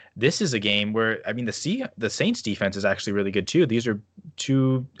 and this is a game where I mean the Saints defense is actually really good too. These are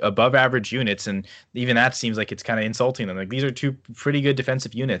two above average units, and even that seems like it's kind of insulting them. Like these are two pretty good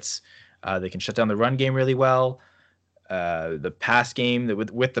defensive units. They can shut down the run game really well. The pass game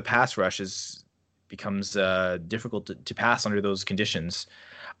with the pass rushes becomes difficult to pass under those conditions.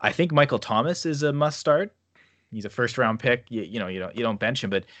 I think Michael Thomas is a must start. He's a first round pick. You don't bench him,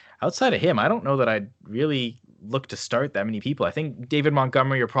 but outside of him, I don't know that I'd really look to start that many people. I think David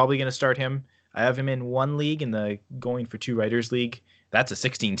Montgomery, you're probably going to start him. I have him in one league in the Going for Two Writers League. That's a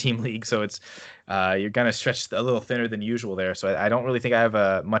 16-team league, so it's you're going to stretch a little thinner than usual there. So I don't really think I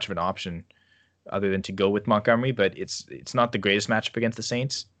have much of an option other than to go with Montgomery, but it's not the greatest matchup against the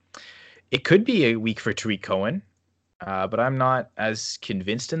Saints. It could be a week for Tariq Cohen, but I'm not as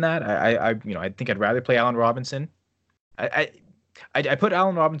convinced in that. I think I'd rather play Allen Robinson. I put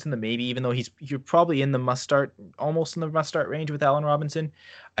Allen Robinson the maybe, even though you're probably in the must start, almost in the must start range with Allen Robinson.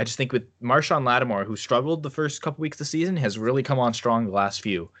 I just think with Marshawn Lattimore, who struggled the first couple weeks of the season, has really come on strong the last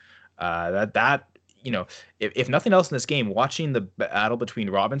few. If nothing else in this game, watching the battle between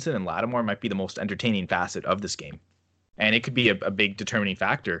Robinson and Lattimore might be the most entertaining facet of this game, and it could be a big determining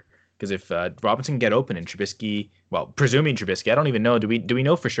factor. Because if Robinson can get open and Trubisky, well, presuming Trubisky, I don't even know. Do we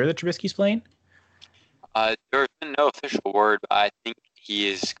know for sure that Trubisky's playing? There's been no official word, but I think he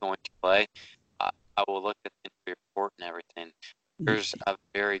is going to play. I will look at the injury report and everything. There's a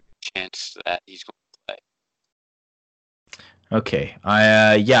very good chance that he's going to play. Okay.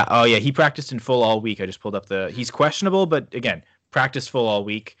 He practiced in full all week. I just pulled up he's questionable, but again, practiced full all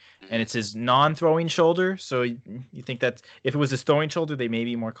week. And it's his non-throwing shoulder. So you think that if it was his throwing shoulder, they may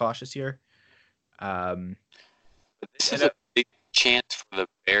be more cautious here. But this is a big chance for the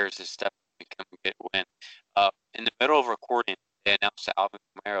Bears to step up and come get a win. In the middle of recording, they announced that Alvin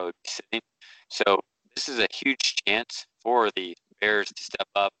Kamara would be sitting. So this is a huge chance for the Bears to step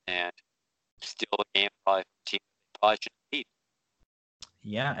up and steal the game probably from a team they probably shouldn't beat.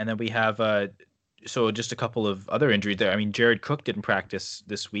 Yeah, and then we have so just a couple of other injuries there. I mean, Jared Cook didn't practice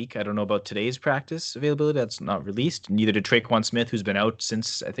this week. I don't know about today's practice availability. That's not released. Neither did Traquan Smith, who's been out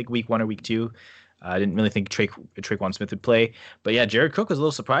since, I think, week 1 or week 2. I didn't really think Traquan Smith would play. But yeah, Jared Cook was a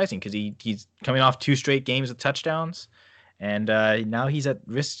little surprising because he's coming off 2 straight games with touchdowns. And now he's at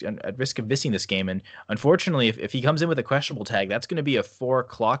risk of missing this game. And unfortunately, if he comes in with a questionable tag, that's going to be a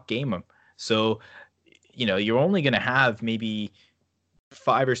 4:00 game. So, you're only going to have maybe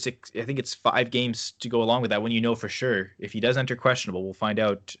 5 or 6, I think it's 5 games to go along with that when you know for sure. If he does enter questionable, we'll find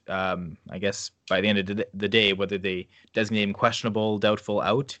out, I guess, by the end of the day whether they designate him questionable, doubtful,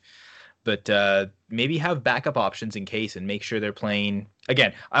 out. But maybe have backup options in case and make sure they're playing.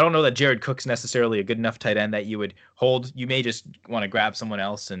 Again, I don't know that Jared Cook's necessarily a good enough tight end that you would hold. You may just want to grab someone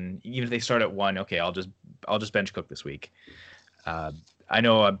else, and even if they start at 1, okay, I'll just bench Cook this week. I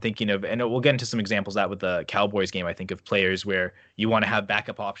know I'm thinking of, and we'll get into some examples of that with the Cowboys game. I think of players where you want to have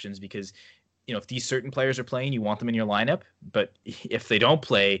backup options because, if these certain players are playing, you want them in your lineup. But if they don't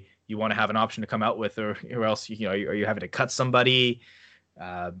play, you want to have an option to come out with, or else, are you having to cut somebody?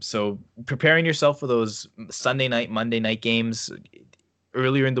 So preparing yourself for those Sunday night, Monday night games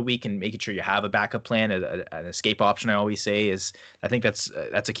earlier in the week and making sure you have a backup plan, an escape option, I always say, I think that's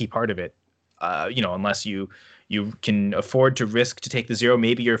a key part of it. Unless you can afford to risk to take the 0.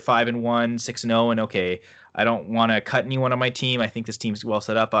 Maybe you're 5-1, 6-0, and okay, I don't want to cut anyone on my team. I think this team's well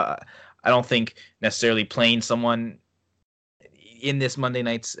set up. I don't think necessarily playing someone in this Monday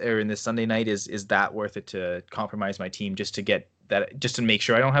nights or in this Sunday night is that worth it to compromise my team just to get that, just to make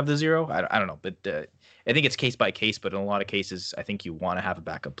sure I don't have the 0. I don't know, but I think it's case by case. But in a lot of cases, I think you want to have a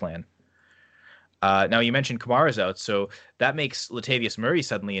backup plan. Now you mentioned Kamara's out, so that makes Latavius Murray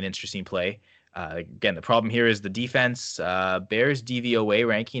suddenly an interesting play. Again, the problem here is the defense. Bears DVOA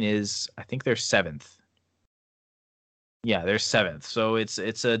ranking is, I think they're 7th. Yeah, they're 7th. So it's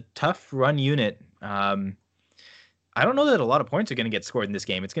a tough run unit. I don't know that a lot of points are going to get scored in this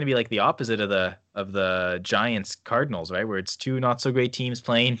game. It's going to be like the opposite of the Giants Cardinals, right? Where it's two not so great teams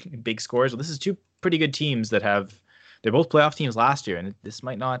playing big scores. Well, this is two pretty good teams that they're both playoff teams last year, and this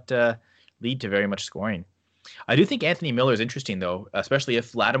might not lead to very much scoring. I do think Anthony Miller is interesting though, especially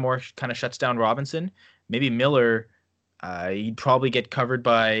if Lattimore kind of shuts down Robinson. Maybe Miller, he'd probably get covered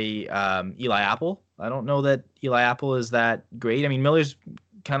by Eli Apple. I don't know that Eli Apple is that great. I mean, Miller's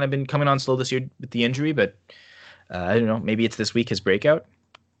kind of been coming on slow this year with the injury, but I don't know. Maybe it's this week his breakout.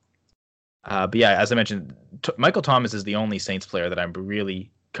 But yeah, as I mentioned, Michael Thomas is the only Saints player that I'm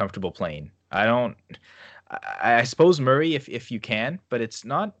really comfortable playing. I don't. I suppose Murray if you can, but it's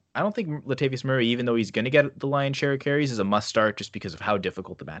not. I don't think Latavius Murray, even though he's going to get the lion's share of carries, is a must start just because of how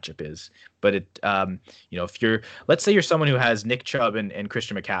difficult the matchup is. But if let's say you're someone who has Nick Chubb and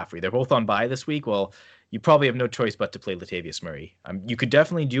Christian McCaffrey, they're both on bye this week. Well, you probably have no choice but to play Latavius Murray. You could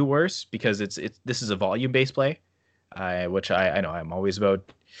definitely do worse because this is a volume based play, which I know I'm always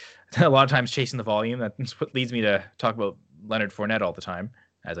about. A lot of times chasing the volume. That's what leads me to talk about Leonard Fournette all the time,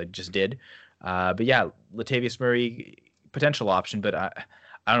 as I just did. But yeah, Latavius Murray, potential option, but I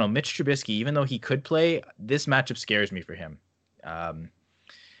don't know. Mitch Trubisky, even though he could play, this matchup scares me for him. And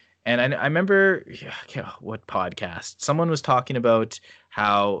I remember what podcast someone was talking about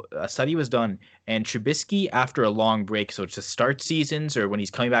how a study was done, and Trubisky after a long break, so to start seasons or when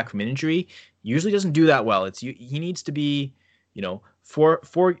he's coming back from an injury, usually doesn't do that well. He needs to be,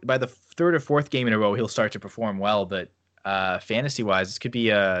 four by the third or fourth game in a row, he'll start to perform well. But fantasy wise, this could be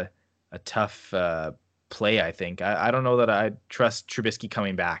a tough play, I think. I don't know that I trust Trubisky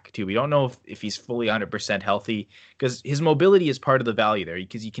coming back, too. We don't know if he's fully 100% healthy because his mobility is part of the value there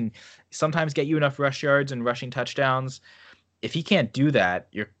because he can sometimes get you enough rush yards and rushing touchdowns. If he can't do that,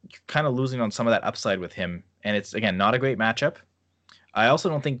 you're kind of losing on some of that upside with him. And it's, again, not a great matchup. I also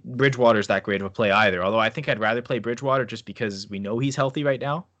don't think Bridgewater's that great of a play either, although I think I'd rather play Bridgewater just because we know he's healthy right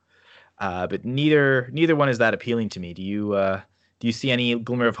now. But neither one is that appealing to me. Do you see any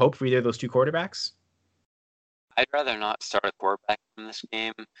glimmer of hope for either of those two quarterbacks? I'd rather not start a quarterback in this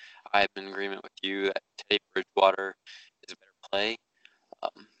game. I'm in agreement with you that Teddy Bridgewater is a better play.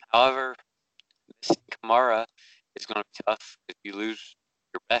 However, this Kamara is going to be tough if you lose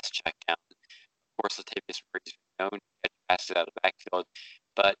your best check down. Of course, Latavius Murray's known to catch passes out of the backfield,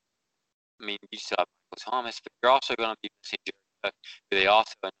 but I mean, you still have Michael Thomas, but you're also going to be missing Jared Cook, who they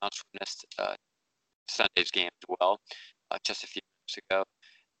also announced missed Sunday's game as well, just a few minutes ago.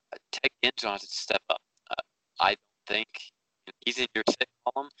 Ted Ginn's going to have to step up. I don't think he's in your sit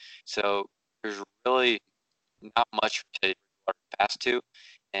column, so there's really not much for Teddy Bridgewater to pass to,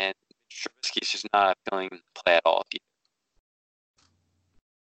 and Trubisky is just not a appealing play at all either.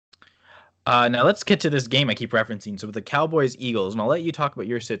 Now let's get to this game I keep referencing. So with the Cowboys-Eagles, and I'll let you talk about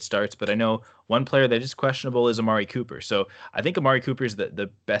your sit starts, but I know one player that is questionable is Amari Cooper. So I think Amari Cooper is the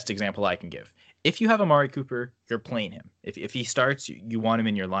best example I can give. If you have Amari Cooper, you're playing him. If he starts, you want him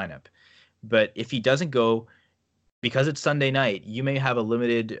in your lineup. But if he doesn't go, because it's Sunday night, you may have a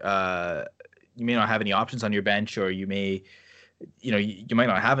limited, you may not have any options on your bench, or you may, you might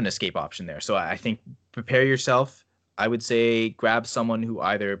not have an escape option there. So I think prepare yourself. I would say grab someone who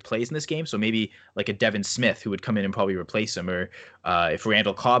either plays in this game, so maybe like a Devin Smith who would come in and probably replace him, or if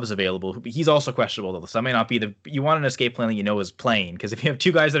Randall Cobb is available, he's also questionable though. So that may not be you want an escape plan that you know is playing, because if you have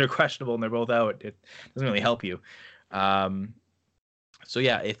two guys that are questionable and they're both out, it doesn't really help you. So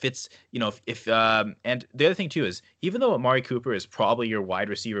yeah, if it's and the other thing too is, even though Amari Cooper is probably your wide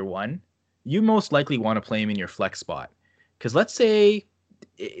receiver one, you most likely want to play him in your flex spot, because let's say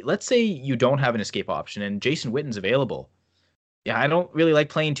you don't have an escape option and Jason Witten's available. Yeah, I don't really like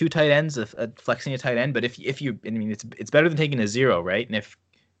playing two tight ends, flexing a tight end, but if you, I mean, it's better than taking a zero, right? And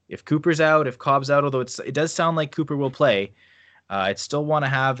if Cooper's out, if Cobb's out, although it does sound like Cooper will play, I'd still want to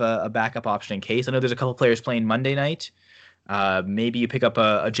have a backup option in case. I know there's a couple players playing Monday night. Maybe you pick up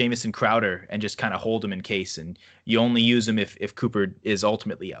a Jamison Crowder and just kind of hold him in case, and you only use him if Cooper is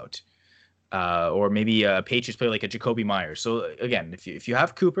ultimately out. Or maybe a Patriots player like a Jacoby Myers. So again, if you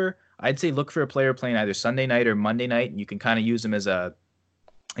have Cooper, I'd say look for a player playing either Sunday night or Monday night, and you can kind of use them as an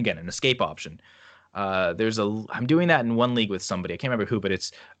escape option. I'm doing that in one league with somebody. I can't remember who, but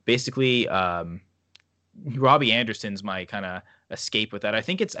it's basically Robbie Anderson's my kind of escape with that. I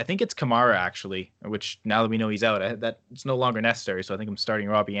think it's Kamara actually, which now that we know he's out, that it's no longer necessary. So I think I'm starting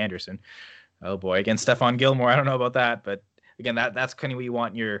Robbie Anderson. Oh boy, against Stephon Gilmore, I don't know about that, but again, that's kind of what you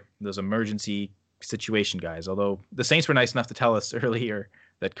want in those emergency situation guys. Although the Saints were nice enough to tell us earlier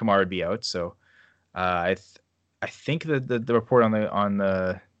that Kamara would be out, so I think that the report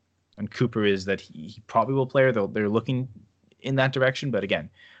on Cooper is that he probably will play. They're looking in that direction, but again,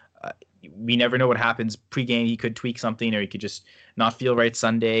 we never know what happens pregame. He could tweak something, or he could just not feel right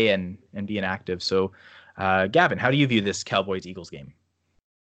Sunday and be inactive. So, Gavin, how do you view this Cowboys-Eagles game?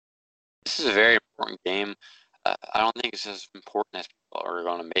 This is a very important game. I don't think it's as important as people are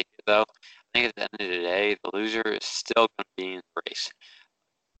going to make it, though. I think at the end of the day, the loser is still going to be in the race.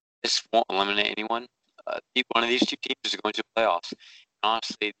 This won't eliminate anyone. One of these two teams is going to the playoffs.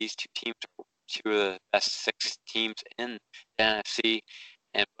 Honestly, these two teams are two of the best 6 teams in the NFC,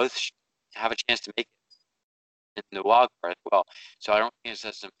 and both have a chance to make it in the wild card as well. So I don't think it's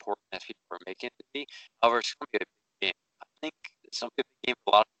as important as people are making it to be. However, it's going to be a big game. I think it's going to be a big game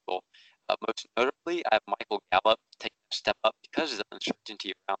for a lot of people. Most notably, I have Michael Gallup taking a step up because of the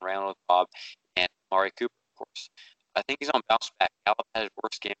uncertainty around Randall Cobb and Amari Cooper, of course. I think he's on bounce back. Gallup had his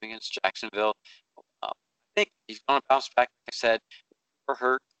worst game against Jacksonville. I think he's going to bounce back, like I said, or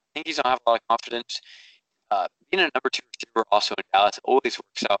hurt. I think he's going to have a lot of confidence. Being a number 2 receiver also in Dallas always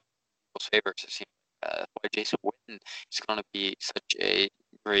works out in people's favor. It seems like why Jason Witten is going to be such a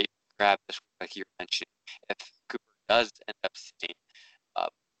great grab this week, like you were mentioning. If Cooper does end up sitting,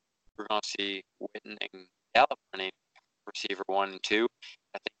 we're going to see Witten and Gallup running receiver 1 and 2.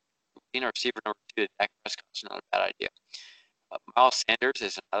 I think being a receiver number 2 to Dak Prescott's not a bad idea. Miles Sanders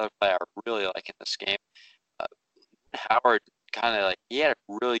is another player I really like in this game. Howard kind of he had a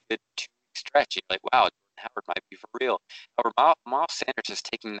really good 2-week stretch. You're like, wow, Jordan Howard might be for real. However, Miles Sanders is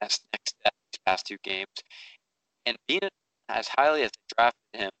taking this next step these past 2 games. And being as highly as they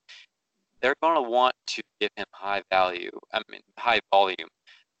drafted him, they're going to want to give him high volume.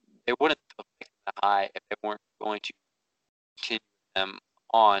 They wouldn't have picked him high if they weren't going to continue them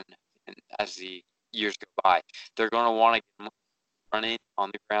on as the years go by. They're going to want to get him running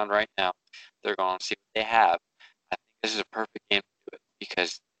on the ground right now. They're going to see what they have. I think this is a perfect game to do it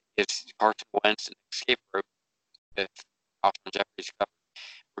because it's Carson Wentz an escape rope if Alshon Jeffrey's covered.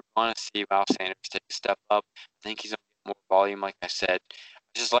 We're going to see Miles Sanders take a step up. I think he's going to get more volume, like I said. I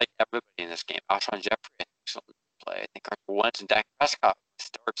just like everybody in this game. Alshon Jeffrey, I think, is going to play. I think Carson Wentz and Dak Prescott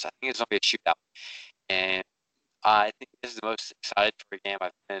starts. I think it's going to be a shootout. And I think this is the most excited for a game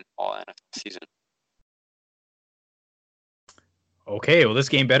I've been all NFL season. Okay, well, this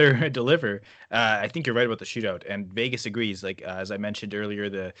game better deliver. I think you're right about the shootout, and Vegas agrees. As I mentioned earlier,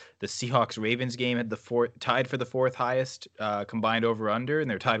 the Seahawks-Ravens game had tied for the 4th highest combined over/under, and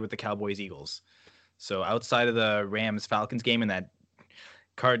they're tied with the Cowboys-Eagles. So outside of the Rams-Falcons game and that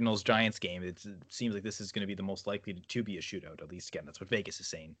Cardinals-Giants game, it seems like this is going to be the most likely to be a shootout. At least, again, that's what Vegas is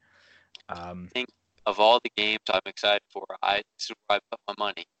saying. I think of all the games I'm excited for, this is where I put my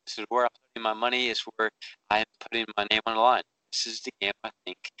money. This is where I'm putting my money. Is where I'm putting my name on the line. This is the game I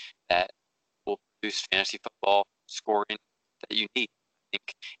think that will produce fantasy football scoring that you need. I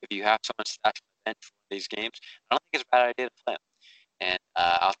think if you have someone stashed on the bench for one of these games, I don't think it's a bad idea to play them. And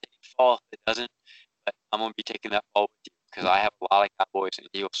I'll take a fall if it doesn't, but I'm going to be taking that fall with you because I have a lot of Cowboys and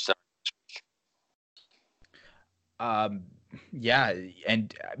Eagles starting this week. Yeah,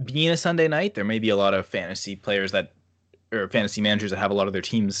 and being a Sunday night, there may be a lot of fantasy players or fantasy managers that have a lot of their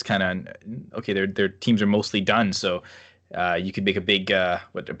teams their teams are mostly done, so you could make a big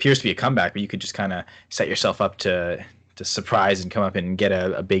what appears to be a comeback, but you could just kind of set yourself up to surprise and come up and get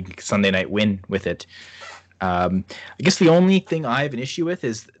a big Sunday night win with it. I guess the only thing I have an issue with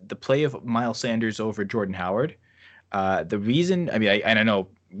is the play of Miles Sanders over Jordan Howard. The reason, I know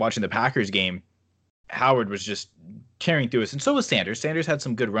watching the Packers game, Howard was just tearing through us, and so was Sanders. Sanders had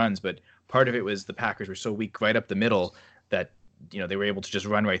some good runs, but part of it was the Packers were so weak right up the middle that they were able to just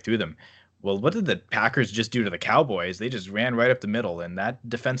run right through them. Well, what did the Packers just do to the Cowboys? They just ran right up the middle, and that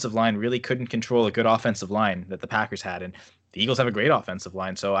defensive line really couldn't control a good offensive line that the Packers had. And the Eagles have a great offensive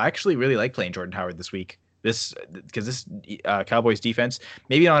line, so I actually really like playing Jordan Howard this week. This Cowboys defense,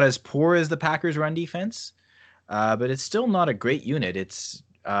 maybe not as poor as the Packers run defense, but it's still not a great unit. It's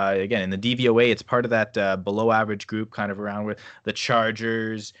again in the DVOA, it's part of that below average group, kind of around with the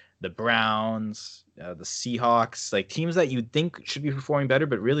Chargers, the Browns, the Seahawks, like teams that you'd think should be performing better,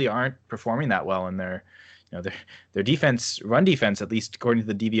 but really aren't performing that well in their defense, run defense, at least according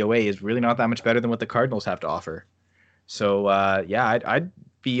to the DVOA, is really not that much better than what the Cardinals have to offer. So I'd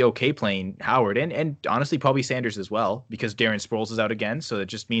be okay playing Howard and honestly probably Sanders as well, because Darren Sproles is out again, so it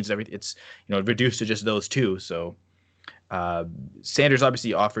just means it's reduced to just those two. So Sanders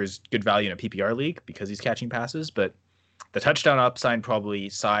obviously offers good value in a PPR league because he's catching passes, but the touchdown upside probably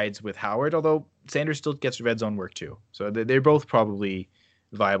sides with Howard, although Sanders still gets red zone work too. So they're both probably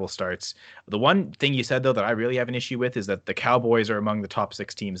viable starts. The one thing you said, though, that I really have an issue with is that the Cowboys are among the top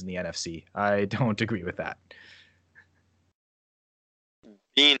 6 teams in the NFC. I don't agree with that.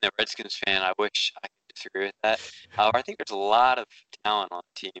 Being a Redskins fan, I wish I could disagree with that. However, I think there's a lot of talent on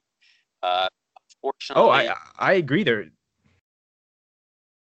the team. Oh, Fortunately, I agree there.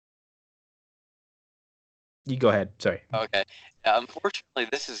 You go ahead. Sorry. okay. Unfortunately,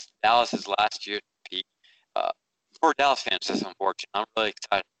 this is Dallas's last year to compete. Uh, for Dallas fans, that's unfortunate. I'm really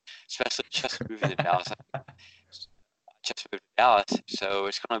excited, especially just moving to Dallas. I just moved to Dallas, so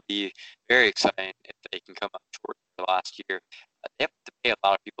it's going to be very exciting if they can come up short for last year. They have to pay a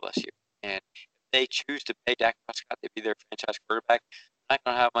lot of people this year, and if they choose to pay Dak Prescott to be their franchise quarterback, they're not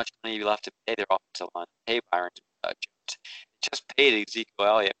going to have much money left to pay their offensive line, pay Byron Jones. They just paid Ezekiel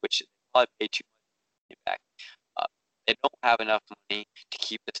Elliott, which they probably paid too much back. Uh, they don't have enough money to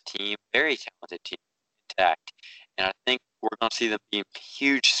keep this team, very talented team, intact. And I think we're going to see them being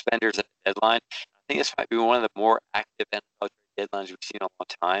huge spenders at the deadline. I think this might be one of the more active NFL deadlines we've seen in a long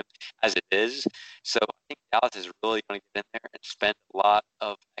time, as it is. So I think Dallas is really going to get in there and spend a lot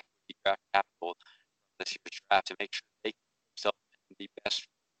of equity draft capital from this year's draft to make sure they can put themselves in the best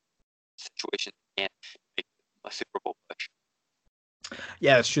situation they can to make a Super Bowl push.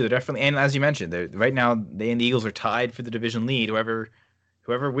 Yeah, that's true. They're definitely, and as you mentioned, right now they and the Eagles are tied for the division lead.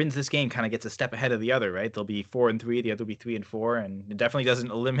 Whoever wins this game kind of gets a step ahead of the other, right? They'll be 4-3, the other will be 3-4, and it definitely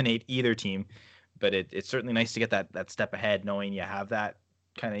doesn't eliminate either team, but it's certainly nice to get that step ahead, knowing you have that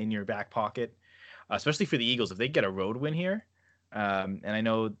kind of in your back pocket, especially for the Eagles if they get a road win here. And I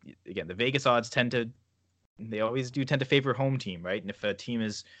know again the Vegas odds they always do tend to favor home team, right? And if a team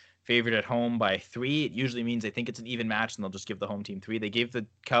is favored at home by 3, it usually means they think it's an even match, and they'll just give the home team 3. They gave the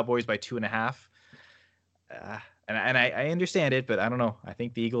Cowboys by 2.5. And I understand it, but I don't know. I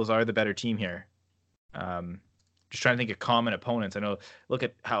think the Eagles are the better team here. Just trying to think of common opponents. I know. Look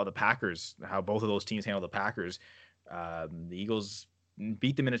at how both of those teams handle the Packers. The Eagles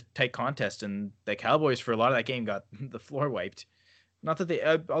beat them in a tight contest, and the Cowboys for a lot of that game got the floor wiped. Not that they,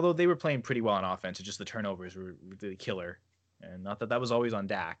 although they were playing pretty well on offense, it's just the turnovers were the killer, and not that was always on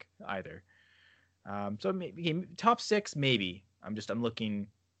Dak either. So maybe top 6, maybe. I'm looking.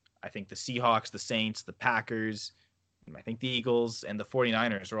 I think the Seahawks, the Saints, the Packers, I think the Eagles, and the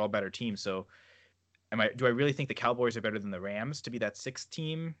 49ers are all better teams. So do I really think the Cowboys are better than the Rams to be that 6th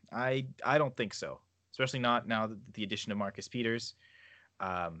team? I don't think so, especially not now the addition of Marcus Peters.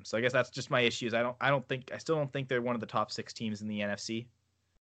 So I guess that's just my issues. I still don't think they're one of the top 6 teams in the NFC.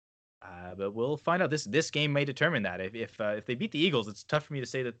 But we'll find out. This game may determine that. If they beat the Eagles, it's tough for me to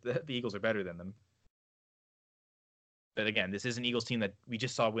say that the Eagles are better than them. But again, this is an Eagles team that we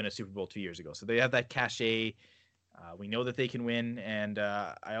just saw win a Super Bowl 2 years ago. So they have that cachet. We know that they can win. And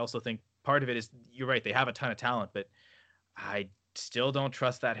I also think part of it is, you're right, they have a ton of talent, but I still don't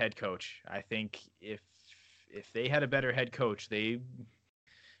trust that head coach. I think if they had a better head coach, they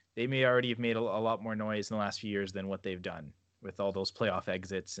may already have made a lot more noise in the last few years than what they've done with all those playoff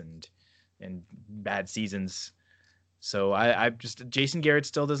exits and bad seasons. So I just, Jason Garrett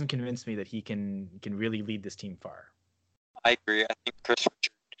still doesn't convince me that he can really lead this team far. I agree. I think Chris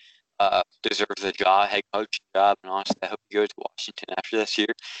Richard deserves a head coaching job, and honestly, I hope he goes to Washington after this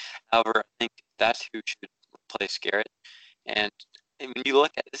year. However, I think that's who should replace Garrett. And when you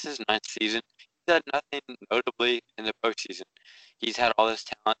look at this is his 9th season, he's had nothing notably in the postseason. He's had all this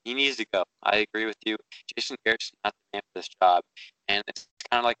talent. He needs to go. I agree with you. Jason Garrett's not the man for this job, and it's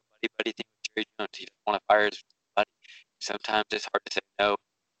kind of like a buddy thing with Jerry Jones. He doesn't want to fire his buddy. Sometimes it's hard to say no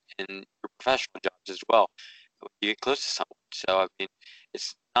in your professional jobs as well. You get close to someone. So, I mean,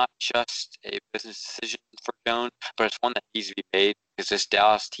 it's not just a business decision for Jones, but it's one that needs to be made because this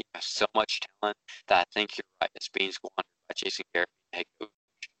Dallas team has so much talent that I think you're right. It's being squandered by Jason Garrett, head coach.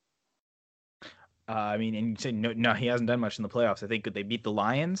 I mean, and you say no, he hasn't done much in the playoffs. I think they beat the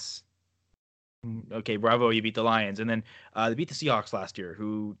Lions. Okay, bravo, you beat the Lions. And then they beat the Seahawks last year,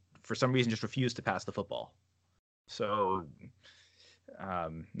 who for some reason just refused to pass the football. So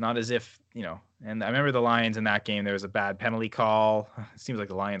not as if, and I remember the Lions in that game, there was a bad penalty call. It seems like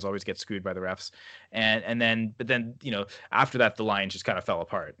the Lions always get screwed by the refs. But then, after that, the Lions just kind of fell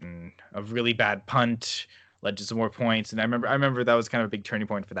apart, and a really bad punt led to some more points. And I remember that was kind of a big turning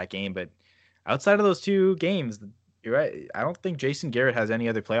point for that game. But outside of those 2 games, you're right. I don't think Jason Garrett has any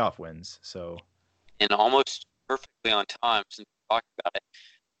other playoff wins. So, and almost perfectly on time, since we talked about it,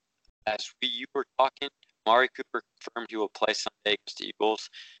 as you were talking, Amari Cooper confirmed he will play Sunday against the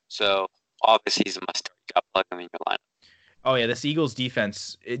Eagles. So obviously he's a must-start. You got to plug him in your lineup. Oh yeah, this Eagles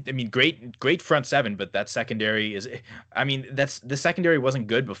defense. Great front 7, but that secondary is. I mean, the secondary wasn't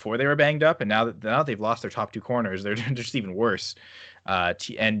good before they were banged up, and now that they've lost their top 2 corners, they're just even worse.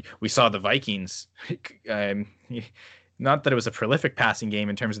 And we saw the Vikings. Not that it was a prolific passing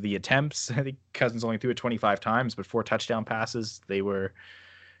game in terms of the attempts. I think Cousins only threw it 25 times, but 4 touchdown passes. They were.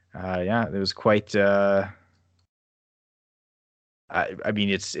 Yeah, it was quite. I mean,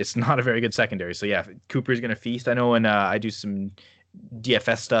 it's not a very good secondary. So yeah, Cooper's going to feast. I know when I do some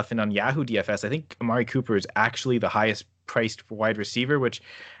DFS stuff and on Yahoo DFS, I think Amari Cooper is actually the highest priced wide receiver, which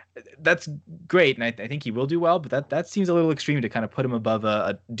that's great, and I think he will do well. But that seems a little extreme to kind of put him above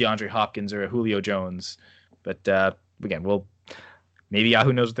a DeAndre Hopkins or a Julio Jones. But again, maybe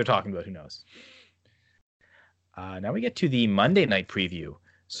Yahoo knows what they're talking about. Who knows? Now we get to the Monday night preview.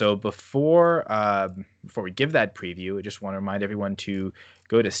 So before we give that preview, I just want to remind everyone to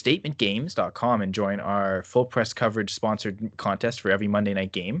go to statementgames.com and join our full press coverage sponsored contest for every Monday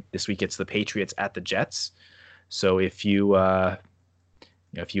night game. This week it's the Patriots at the Jets. So if you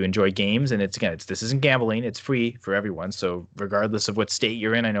if you enjoy games, and this isn't gambling, it's free for everyone. So regardless of what state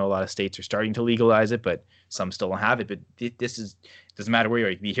you're in, I know a lot of states are starting to legalize it, but some still don't have it. But it doesn't matter where you are.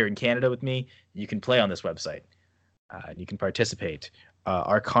 You can be here in Canada with me. You can play on this website. You can participate.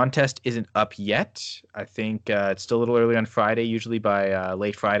 Our contest isn't up yet. I think it's still a little early on Friday. Usually by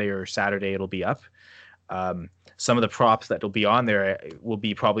late Friday or Saturday, it'll be up. Some of the props that will be on there will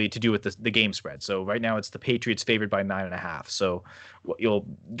be probably to do with the game spread. So right now it's the Patriots favored by 9.5. So you'll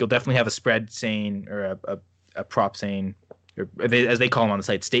definitely have a spread saying, or a prop saying, or as they call them on the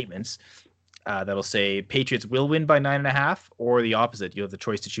site, statements that'll say Patriots will win by 9.5, or the opposite. You have the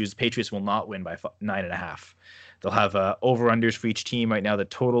choice to choose Patriots will not win by 9.5. They'll have over-unders for each team. Right now, the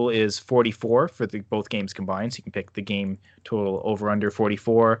total is 44 for both games combined. So you can pick the game total over-under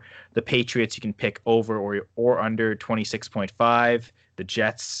 44. The Patriots, you can pick over or under 26.5. The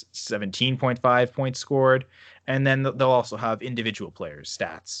Jets, 17.5 points scored. And then they'll also have individual players'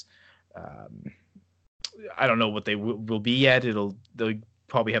 stats. I don't know what they will be yet. They'll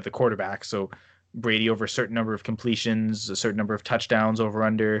probably have the quarterback. So Brady over a certain number of completions, a certain number of touchdowns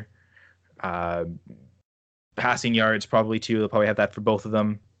over-under. Passing yards probably too. They'll probably have that for both of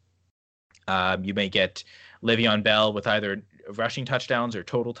them. You may get Le'Veon Bell with either rushing touchdowns or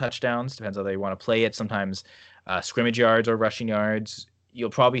total touchdowns. Depends how they want to play it. Sometimes scrimmage yards or rushing yards. You'll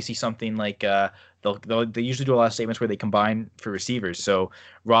probably see something like they usually do a lot of statements where they combine for receivers. So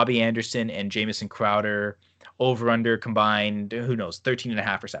Robbie Anderson and Jamison Crowder over under combined, who knows,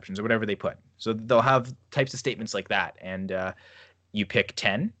 13.5 receptions or whatever they put. So they'll have types of statements like that. And you pick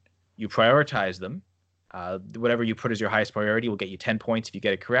 10, you prioritize them. Whatever you put as your highest priority will get you 10 points if you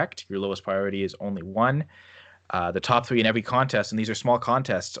get it correct. Your lowest priority is only 1. The top 3 in every contest, and these are small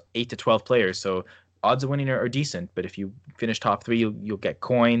contests, 8 to 12 players, so odds of winning are decent. But if you finish top 3, you'll get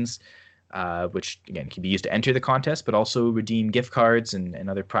coins, which again can be used to enter the contest, but also redeem gift cards and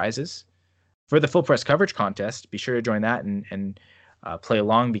other prizes. For the full press coverage contest, be sure to join that and play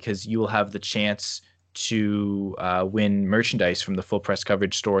along, because you will have the chance to win merchandise from the full press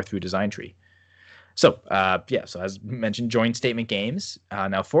coverage store through Design-Tree. So, so as mentioned, join Statement Games.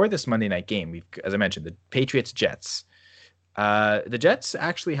 Now, for this Monday night game, as I mentioned, the Patriots-Jets. The Jets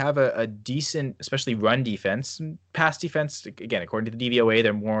actually have a decent, especially run defense. Pass defense, again, according to the DVOA,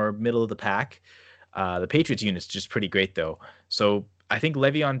 they're more middle of the pack. The Patriots unit's just pretty great, though. So I think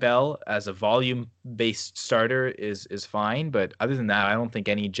Le'Veon Bell as a volume-based starter is fine, but other than that, I don't think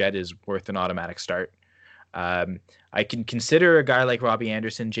any Jet is worth an automatic start. I can consider a guy like Robbie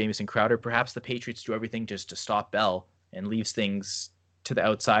Anderson, Jamison Crowder. Perhaps the Patriots do everything just to stop Bell and leaves things to the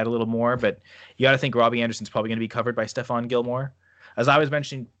outside a little more. But you got to think Robbie Anderson's probably going to be covered by Stephon Gilmore. As I was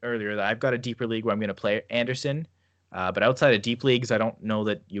mentioning earlier, that I've got a deeper league where I'm going to play Anderson. But outside of deep leagues, I don't know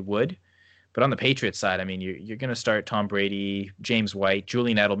that you would. But on the Patriots side, I mean, you're going to start Tom Brady, James White,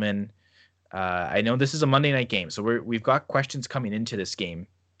 Julian Edelman. I know this is a Monday night game, so we've got questions coming into this game.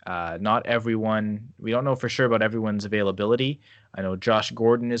 Not everyone, we don't know for sure about everyone's availability. I know Josh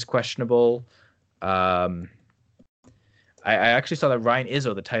Gordon is questionable. I actually saw that Ryan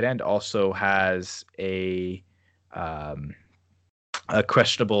Izzo, the tight end, also has a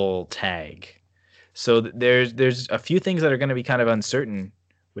questionable tag. So there's a few things that are going to be kind of uncertain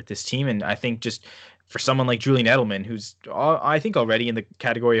with this team, and I think just for someone like Julian Edelman, who's I think already in the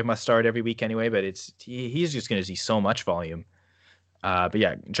category of must start every week anyway, but he's just going to see so much volume. But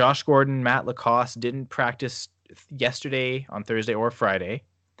yeah, Josh Gordon, Matt Lacoste didn't practice yesterday, on Thursday or Friday.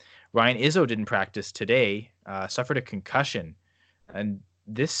 Ryan Izzo didn't practice today, suffered a concussion. And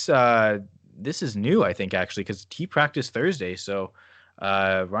this is new, I think, actually, because he practiced Thursday. So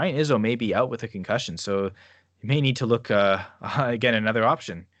Ryan Izzo may be out with a concussion. So you may need to look, again, another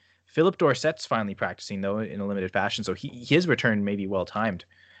option. Philip Dorsett's finally practicing, though, in a limited fashion. So his return may be well-timed,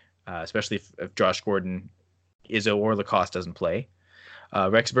 especially if Josh Gordon, Izzo, or Lacoste doesn't play.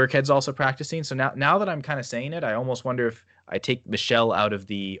 Rex Burkhead's also practicing. So now that I'm kind of saying it, I almost wonder if I take Michel out of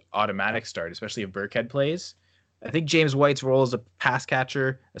the automatic start, especially if Burkhead plays. I think James White's role as a pass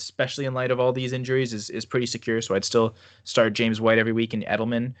catcher, especially in light of all these injuries, is pretty secure. So I'd still start James White every week and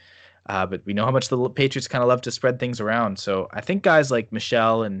Edelman. But we know how much the Patriots kind of love to spread things around. So I think guys like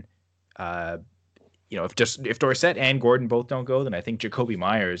Michelle and uh, if Dorsett and Gordon both don't go, then I think Jacoby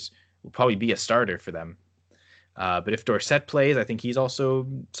Myers will probably be a starter for them. But if Dorsett plays, I think he's also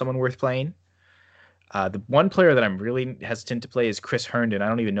someone worth playing. The one player that I'm really hesitant to play is Chris Herndon. I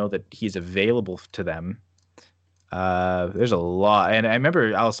don't even know that he's available to them. There's a lot, and I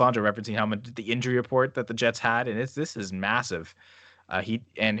remember Alessandro referencing how much the injury report that the Jets had, and this is massive.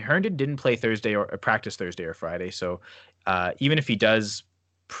 Herndon didn't play Thursday or practice Thursday or Friday, so even if he does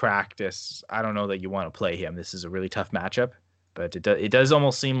practice, I don't know that you want to play him. This is a really tough matchup, but it does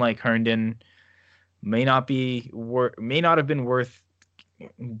almost seem like Herndon may not have been worth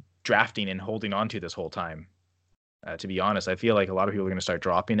drafting and holding on to this whole time. To be honest, I feel like a lot of people are going to start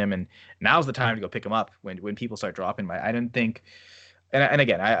dropping him, and now's the time to go pick him up when people start dropping. I didn't think, and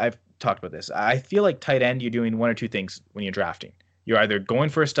again, I've talked about this. I feel like tight end, you're doing one or two things when you're drafting. You're either going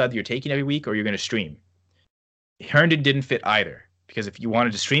for a stud that you're taking every week, or you're going to stream. Herndon didn't fit either, because if you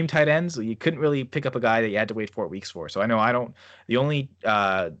wanted to stream tight ends, you couldn't really pick up a guy that you had to wait 4 weeks for. So I know I don't. The only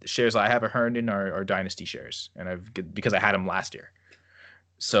shares I have of Herndon are dynasty shares, and because I had him last year.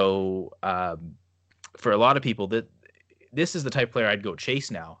 So for a lot of people, this is the type of player I'd go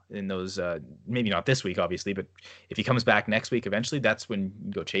chase now in those. Maybe not this week, obviously, but if he comes back next week, eventually, that's when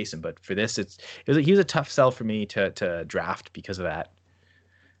you go chase him. But for this, he was a tough sell for me to draft because of that.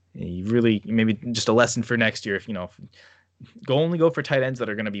 You really maybe just a lesson for next year. If only go for tight ends that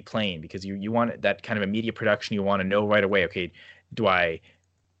are going to be playing, because you want that kind of immediate production. You want to know right away. Okay, do I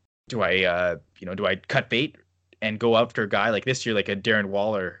cut bait and go after a guy like this year, like a Darren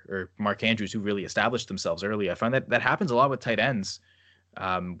Waller or Mark Andrews, who really established themselves early? I find that happens a lot with tight ends.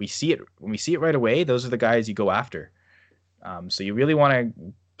 We see it when we see it right away. Those are the guys you go after. So you really want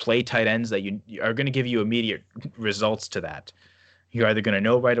to play tight ends that you are going to give you immediate results to that. You're either going to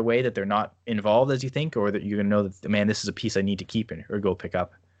know right away that they're not involved as you think, or that you're going to know that, man, this is a piece I need to keep or go pick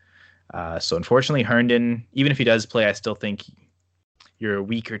up. So unfortunately, Herndon, even if he does play, I still think you're a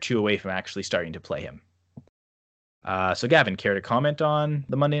week or two away from actually starting to play him. So Gavin, care to comment on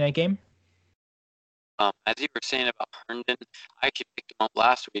the Monday night game? As you were saying about Herndon, I actually picked him up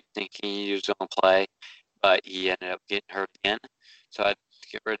last week thinking he was going to play, but he ended up getting hurt again. So I had to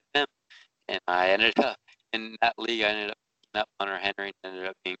get rid of him. And I ended up, in that league, I ended up picking up Hunter Henry, and ended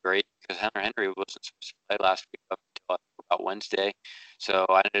up being great, because Hunter Henry wasn't supposed to play last week up until about Wednesday. So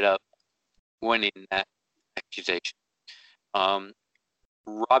I ended up winning that accusation.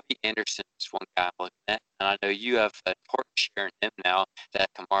 Robbie Anderson is one guy I'm looking at, and I know you have an important share in him now that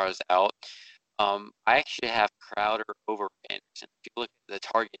Kamara's out. I actually have Crowder over Anderson. If you look at the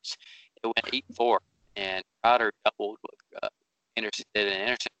targets, it went 8-4, and Crowder doubled what Anderson did, and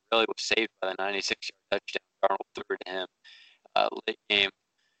Anderson really was saved by the 96-yard touchdown Darnold threw to him late game.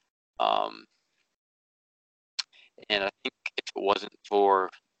 And I think if it wasn't for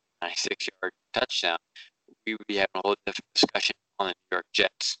 96-yard touchdown, we would be having a whole different discussion on the New York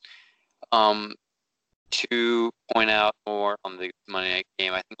Jets. To point out more on the Monday night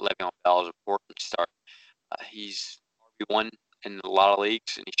game, I think Le'Veon Bell is an important start. He's RB1 in a lot of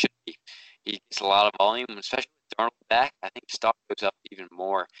leagues, and he should be. He gets a lot of volume, especially with Darnold back. I think his stock goes up even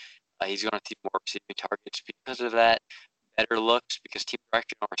more. He's going to see more receiving targets because of that, better looks, because teams are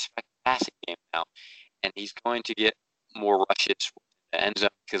actually going to respect the passing game now. And he's going to get more rushes in the end zone,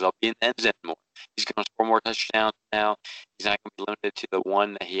 because I'll be in the end zone more. He's going to score more touchdowns now. He's not going to be limited to the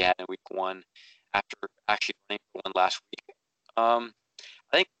one that he had in week 1 after actually running for one last week. I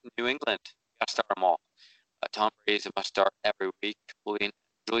think New England, you got to start them all. Tom Brady's a must start every week.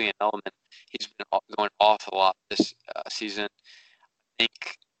 Julian Edelman, he's been going off a lot this season. I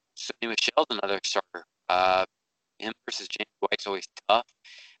think Sonny Michel's another starter. Him versus James White's always tough.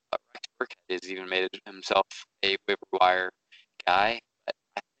 Rex Burkhead has even made himself a waiver wire guy. But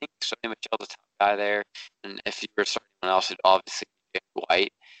I think Sonny Michel's a top guy there. And if you were starting anyone else, it'd obviously be James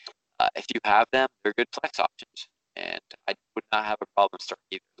White. If you have them, they're good flex options, and I would not have a problem starting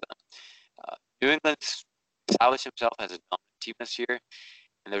either of them. New England's established himself as a dominant team this year,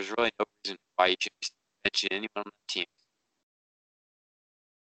 and there's really no reason why you should mention anyone on the team.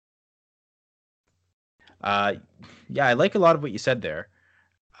 Yeah, I like a lot of what you said there.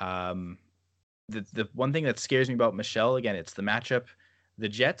 The one thing that scares me about Michel, again, it's the matchup. The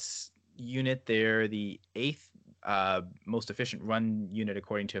Jets unit, they're the 8th most efficient run unit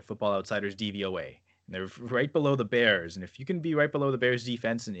according to Football Outsiders DVOA. And they're right below the Bears. And if you can be right below the Bears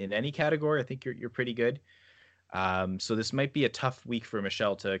defense in any category, I think you're pretty good. So this might be a tough week for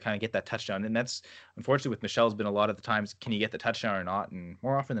Michel to kind of get that touchdown. And that's unfortunately with Michel's been a lot of the times, can he get the touchdown or not? And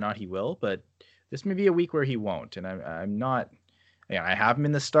more often than not, he will. But this may be a week where he won't. And I'm not, I have him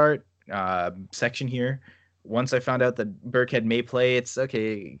in the start section here. Once I found out that Burkhead may play, it's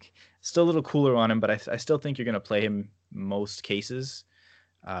okay. Still a little cooler on him, but I still think you're going to play him most cases.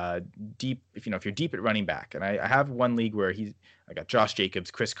 Deep, if you're deep at running back, and I have one league where I got Josh Jacobs,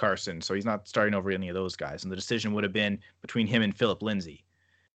 Chris Carson, so he's not starting over any of those guys, and the decision would have been between him and Philip Lindsay,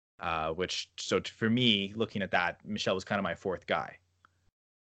 for me, looking at that, Michel was kind of my fourth guy,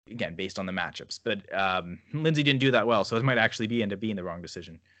 again based on the matchups, but Lindsay didn't do that well, so it might actually end up being the wrong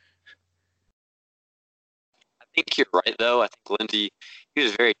decision. I think you're right, though. I think Lindsay, he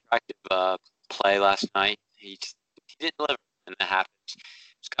was a very attractive play last night. He didn't deliver, and that happens.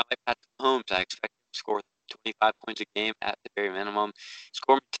 It's kind of like Patrick Mahomes. I expect him to score 25 points a game at the very minimum. He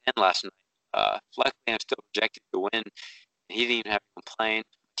scored me 10 last night. Luckily, I'm still projected to win. He didn't even have to complain.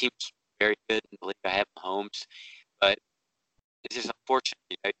 The team's very good in the league. I have Mahomes, but it's just unfortunate.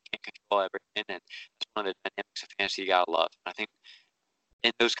 You can't control everything, and that's one of the dynamics of fantasy you gotta love. And I think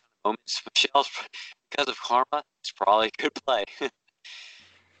in those kind of moments, Michel's, because of karma, it's probably a good play.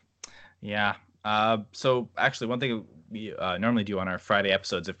 Yeah. So actually, one thing we normally do on our Friday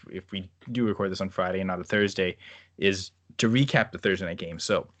episodes, if we do record this on Friday and not a Thursday, is to recap the Thursday night game.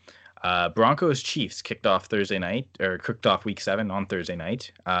 So Broncos Chiefs kicked off week 7 on Thursday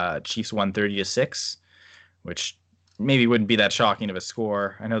night. Chiefs won 30-6, which maybe wouldn't be that shocking of a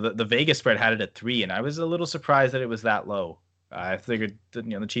score. I know that the Vegas spread had it at 3, and I was a little surprised that it was that low. I figured that,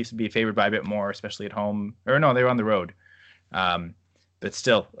 the Chiefs would be favored by a bit more, especially at home. Or no, they were on the road. But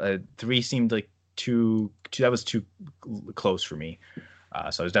still, 3 seemed like that was too close for me.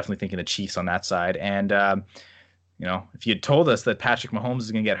 So I was definitely thinking the Chiefs on that side. And, if you had told us that Patrick Mahomes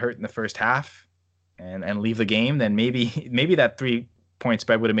is going to get hurt in the first half and leave the game, then maybe that 3-point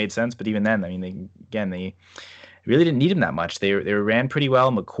spread would have made sense. But even then, I mean, they really didn't need him that much. They ran pretty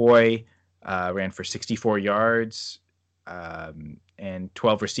well. McCoy ran for 64 yards and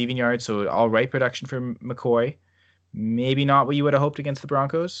 12 receiving yards. So all right production for McCoy. Maybe not what you would have hoped against the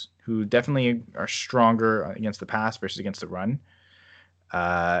Broncos, who definitely are stronger against the pass versus against the run.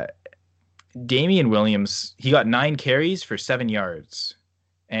 Damian Williams, he got 9 carries for 7 yards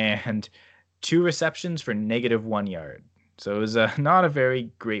and 2 receptions for -1 yard. So it was not a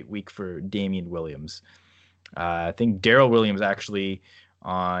very great week for Damian Williams. I think Darrell Williams actually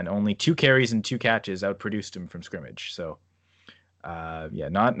on only 2 carries and 2 catches outproduced him from scrimmage. So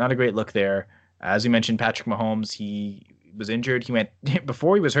not a great look there. As we mentioned, Patrick Mahomes, he was injured. He went,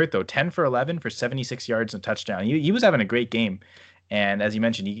 before he was hurt, though, 10 for 11 for 76 yards and a touchdown. He was having a great game. And as you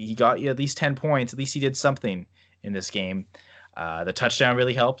mentioned, he got at least 10 points. At least he did something in this game. The touchdown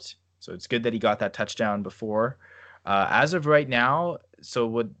really helped. So it's good that he got that touchdown before. As of right now,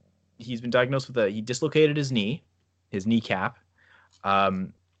 he's been diagnosed with he dislocated his kneecap.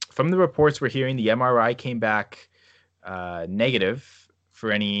 From the reports we're hearing, the MRI came back negative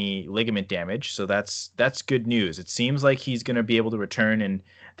for any ligament damage, so that's good news. It seems like he's going to be able to return, and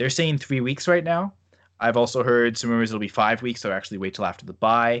they're saying 3 weeks right now. I've also heard some rumors it'll be 5 weeks, so actually wait till after the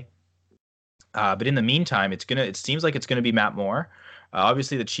bye. But in the meantime, it seems like it's gonna be Matt Moore.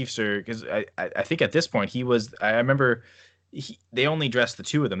 Obviously, the Chiefs are, because I think at this point I remember they only dressed the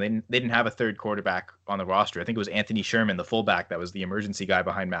 2 of them. They didn't have a third quarterback on the roster. I think it was Anthony Sherman, the fullback, that was the emergency guy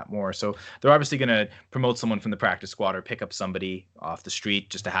behind Matt Moore. So they're obviously going to promote someone from the practice squad or pick up somebody off the street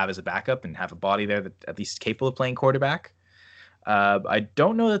just to have as a backup and have a body there that at least is capable of playing quarterback. I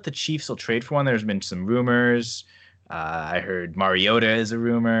don't know that the Chiefs will trade for one. There's been some rumors. I heard Mariota is a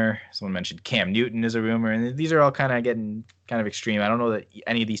rumor. Someone mentioned Cam Newton is a rumor. And these are all kind of getting kind of extreme. I don't know that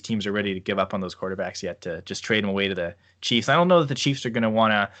any of these teams are ready to give up on those quarterbacks yet to just trade them away to the Chiefs. I don't know that the Chiefs are going to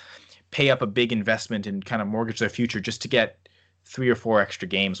want to pay up a big investment and kind of mortgage their future just to get 3 or 4 extra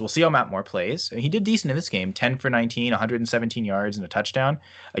games. We'll see how Matt Moore plays. He did decent in this game, 10 for 19, 117 yards and a touchdown.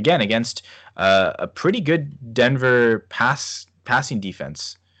 Again, against a pretty good Denver passing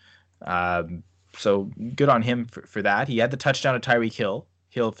defense. So good on him for that. He had the touchdown to Tyreek Hill.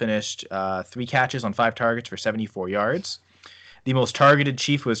 Hill finished 3 catches on 5 targets for 74 yards. The most targeted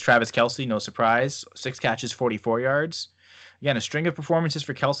Chief was Travis Kelce, no surprise. 6 catches, 44 yards. Again, a string of performances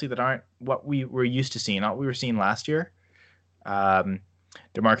for Kelce that aren't what we were used to seeing, not what we were seeing last year.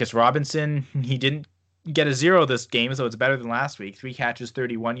 Demarcus Robinson, he didn't get a 0 this game, so it's better than last week. 3 catches,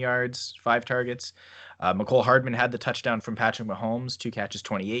 31 yards, 5 targets. Mecole Hardman had the touchdown from Patrick Mahomes, 2 catches,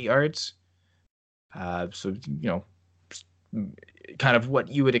 28 yards. So, kind of what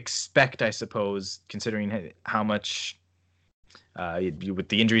you would expect, I suppose, considering how much, with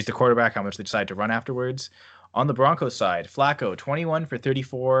the injuries to quarterback, how much they decide to run afterwards. On the Broncos side, Flacco, 21 for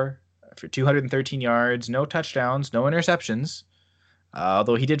 34 for 213 yards, no touchdowns, no interceptions,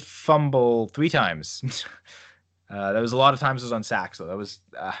 although he did fumble 3 times. That was a lot of times it was on sacks, so that was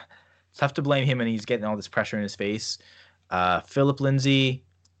tough to blame him, and he's getting all this pressure in his face. Philip Lindsay,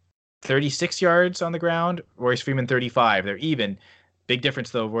 36 yards on the ground. Royce Freeman, 35. They're even. Big difference,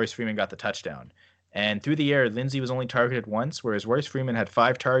 though. Royce Freeman got the touchdown. And through the air, Lindsay was only targeted once, whereas Royce Freeman had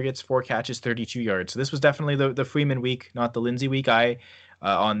 5 targets, 4 catches, 32 yards. So this was definitely the Freeman week, not the Lindsay week.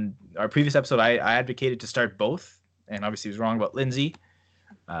 On our previous episode, I advocated to start both, and obviously was wrong about Lindsay.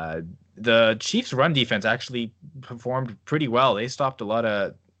 The Chiefs' run defense actually performed pretty well. They stopped a lot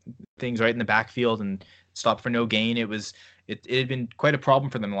of things right in the backfield and stopped for no gain. It had been quite a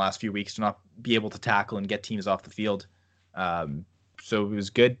problem for them the last few weeks to not be able to tackle and get teams off the field. So it was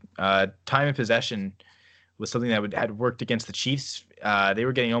good. Time of possession was something that had worked against the Chiefs. They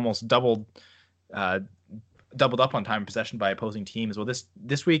were getting almost doubled up on time of possession by opposing teams. Well,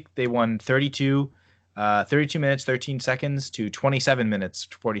 this week they won 32 minutes, 13 seconds to 27 minutes,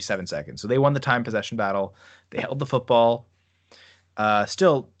 47 seconds. So they won the time possession battle. They held the football.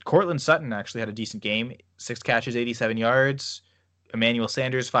 Still, Cortland Sutton actually had a decent game. 6 catches, 87 yards. Emmanuel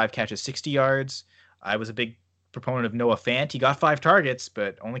Sanders, 5 catches, 60 yards. I was a big proponent of Noah Fant. He got 5 targets,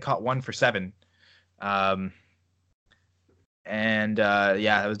 but only caught 1 for 7. That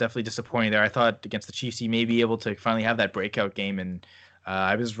was definitely disappointing there. I thought against the Chiefs he may be able to finally have that breakout game, and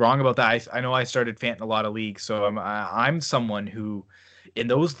I was wrong about that. I know I started Fant in a lot of leagues, so I'm someone who, in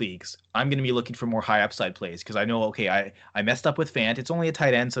those leagues, I'm going to be looking for more high upside plays because I know, okay, I messed up with Fant. It's only a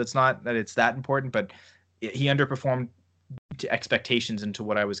tight end, so it's not that it's that important, but he underperformed to expectations into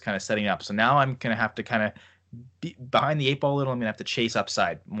what I was kind of setting up. So now I'm going to have to kind of be behind the 8 ball a little. I'm going to have to chase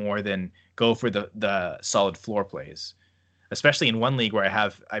upside more than go for the solid floor plays, especially in one league where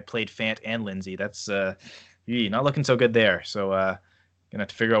I played Fant and Lindsay. That's not looking so good there. So gonna have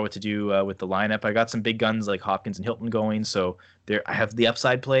to figure out what to do with the lineup. I got some big guns like Hopkins and Hilton going, so there I have the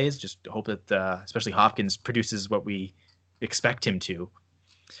upside plays. Just hope that especially Hopkins produces what we expect him to.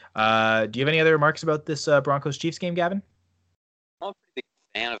 Do you have any other remarks about this Broncos Chiefs game, Gavin? I'm a pretty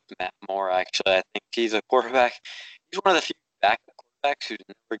big fan of Matt Moore, actually. I think he's a quarterback. He's one of the few backup quarterbacks who's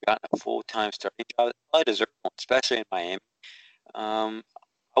never gotten a full-time starting job. They probably deserve one, especially in Miami. I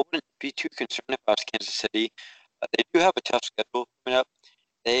wouldn't be too concerned if I was Kansas City. They do have a tough schedule coming up.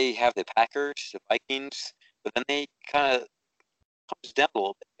 They have the Packers, the Vikings, but then they kind of comes down a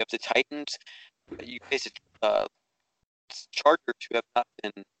little bit. You have the Titans. You face the Chargers, who have not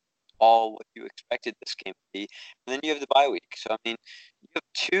been all what you expected this game to be. And then you have the bye week. So, I mean, you have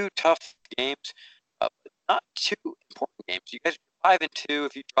 2 tough games, but not 2 important games. You guys are 5-2.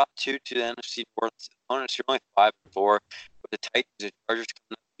 If you drop 2 to the NFC North opponents, you're only 5-4. But the Titans and Chargers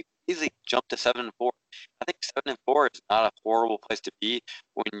coming up, you can easily jump to 7-4. I think 7-4 is not a horrible place to be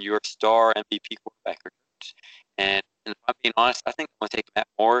when your star MVP quarterback returns. And if I'm being honest, I think I'm going to take Matt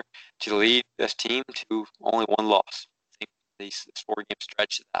Moore to lead this team to only 1 loss. I think this 4-game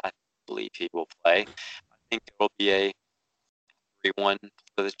stretch that I believe he will play, I think it will be a 3-1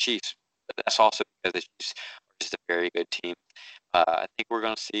 for the Chiefs. But that's also because the Chiefs are just a very good team. I think we're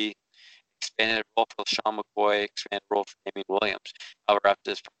going to see expanded role for Sean McCoy, expanded role for Damien Williams. However, after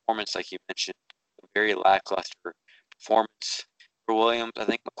this performance, like you mentioned, a very lackluster performance for Williams, I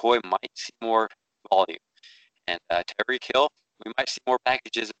think McCoy might see more volume. And Tyreek Hill, we might see more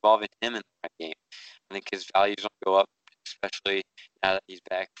packages involving him in the game. I think his values will go up, especially now that he's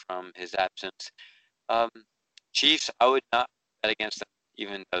back from his absence. Chiefs, I would not bet against them,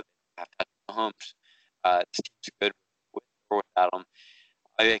 even though they have Patrick Mahomes. This team's good with or without him.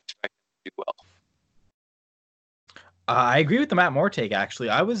 I expect them to do well. I agree with the Matt Moore take, actually.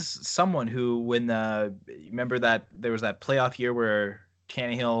 I was someone who, when remember that there was that playoff year where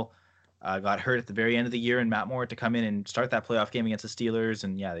Tannehill got hurt at the very end of the year, and Matt Moore had to come in and start that playoff game against the Steelers,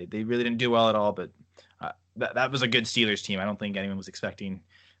 and yeah, they really didn't do well at all, but that was a good Steelers team. I don't think anyone was expecting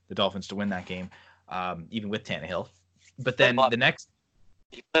the Dolphins to win that game, even with Tannehill. But then the next...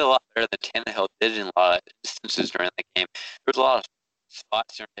 He played a lot better than Tannehill did in a lot of instances during the game. There was a lot of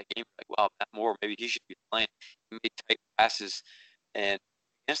spots during that game, like, wow, Matt Moore, maybe he should be playing. He made tight passes, and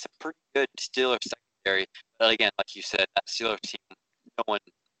against a pretty good Steelers secondary. But again, like you said, that Steelers team, no one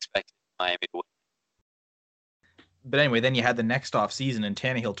expected Miami to win. But anyway, then you had the next off season, and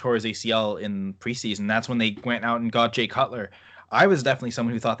Tannehill tore his ACL in preseason. That's when they went out and got Jay Cutler. I was definitely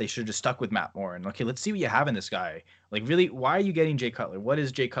someone who thought they should have just stuck with Matt Moore and, okay, let's see what you have in this guy. Like, really, why are you getting Jay Cutler? What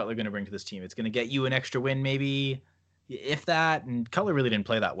is Jay Cutler going to bring to this team? It's going to get you an extra win, maybe, if that. And Cutler really didn't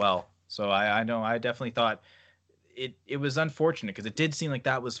play that well. So I know I definitely thought it was unfortunate because it did seem like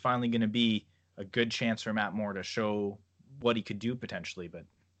that was finally going to be a good chance for Matt Moore to show what he could do potentially. But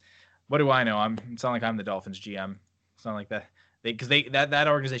what do I know? It's not like I'm the Dolphins GM. It's not like that. That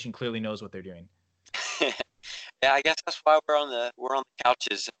organization clearly knows what they're doing. Yeah, I guess that's why we're on the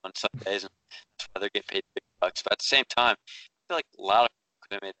couches on Sundays, and that's why they're getting paid big bucks. But at the same time, I feel like a lot of people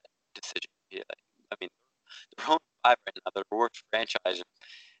could have made that decision. Yeah, I mean, they're home 5 right now. They're the worst franchise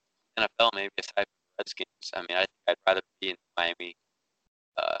in NFL, maybe aside from the Redskins. I mean, I think I'd rather be in Miami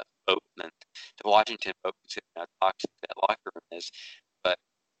boat than the Washington boat, considering how toxic that locker room is. But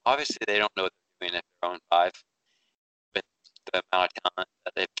obviously, they don't know what they're doing if they're on 5 with the amount of talent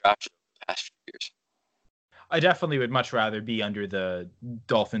that they've drafted over the past few years. I definitely would much rather be under the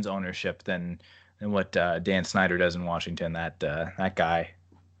Dolphins ownership than what Dan Snyder does in Washington. That guy.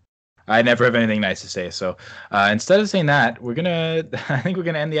 I never have anything nice to say. So instead of saying that, I think we're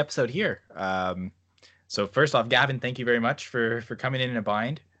gonna end the episode here. So first off, Gavin, thank you very much for coming in a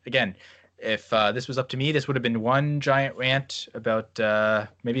bind. Again, if this was up to me, this would have been one giant rant about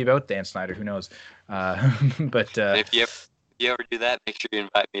maybe about Dan Snyder. Who knows? But if you ever do that, make sure you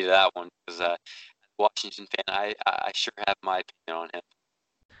invite me to that one, because Washington fan, I sure have my opinion on him.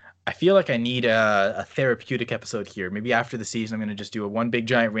 I feel like I need a therapeutic episode here. Maybe after the season, I'm going to just do a one big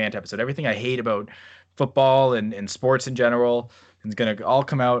giant rant episode. Everything I hate about football and sports in general is going to all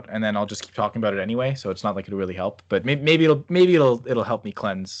come out, and then I'll just keep talking about it anyway. So it's not like it'll really help, but maybe it'll help me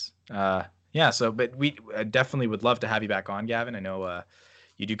cleanse. Yeah. So, but we definitely would love to have you back on, Gavin. I know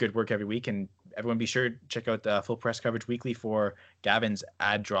you do good work every week, and everyone be sure to check out Full Press Coverage Weekly for Gavin's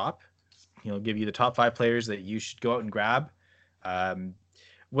ad drop. He'll give you the top 5 players that you should go out and grab.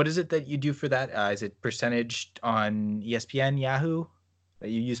 What is it that you do for that? Is it percentage on ESPN, Yahoo that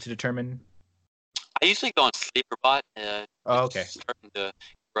you use to determine? I usually go on SleeperBot. Oh, okay. Starting to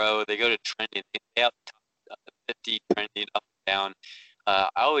grow. They go to trending. They have top 50 trending up and down. I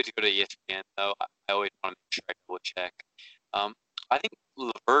always go to ESPN, though. I always want to make sure I double check. I think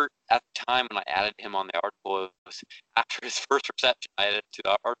Levert, at the time when I added him on the article, it was after his first reception, I added to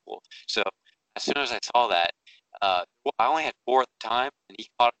the article. So as soon as I saw that, I only had 4 at the time, and he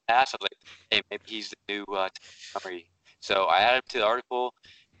caught a pass. I was like, hey, maybe he's the new Montgomery. So I added him to the article,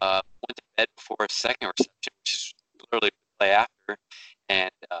 went to bed before his second reception, which is literally the play after,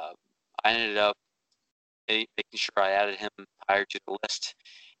 and I ended up making sure I added him higher to the list,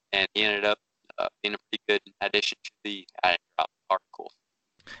 and he ended up being a pretty good addition to the add and drop article.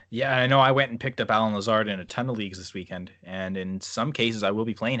 Yeah, I know I went and picked up Allen Lazard in a ton of leagues this weekend, and in some cases I will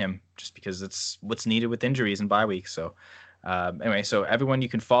be playing him just because it's what's needed with injuries and bye weeks. So anyway, so everyone, you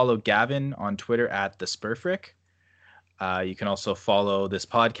can follow Gavin on Twitter at the Spurfrick. You can also follow this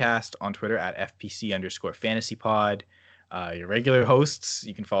podcast on Twitter at FPC_fantasypod. Your regular hosts,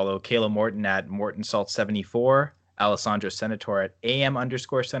 you can follow Kayla Morton at MortonSalt74, Alessandro Senator at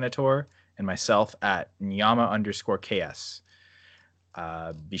AM_Senator, and myself at Nyama_KS.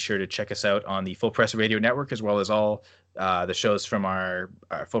 Be sure to check us out on the Full Press Radio Network, as well as all the shows from our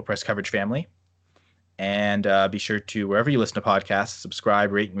Full Press Coverage family. And be sure to, wherever you listen to podcasts,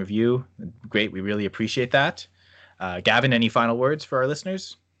 subscribe, rate, and review. Great. We really appreciate that. Gavin, any final words for our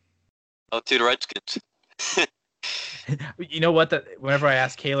listeners? Oh, to the Redskins. You know what? Whenever I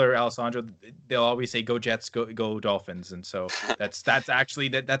ask Kayla or Alessandro, they'll always say, "Go Jets, go Dolphins," and so that's actually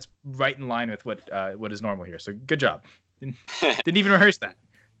that's right in line with what is normal here. So good job. Didn't even rehearse that.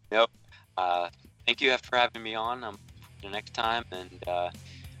 Nope. Thank you for having me on. The next time, and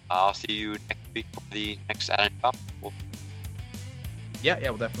I'll see you next week for the next Add and Drop. Yeah,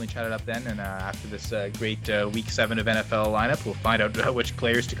 we'll definitely chat it up then. And after this great Week 7 of NFL lineup, we'll find out which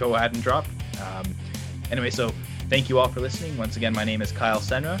players to go add and drop. Anyway, so thank you all for listening. Once again, my name is Kyle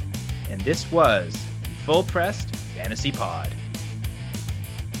Senra, and this was Full Pressed Fantasy Pod.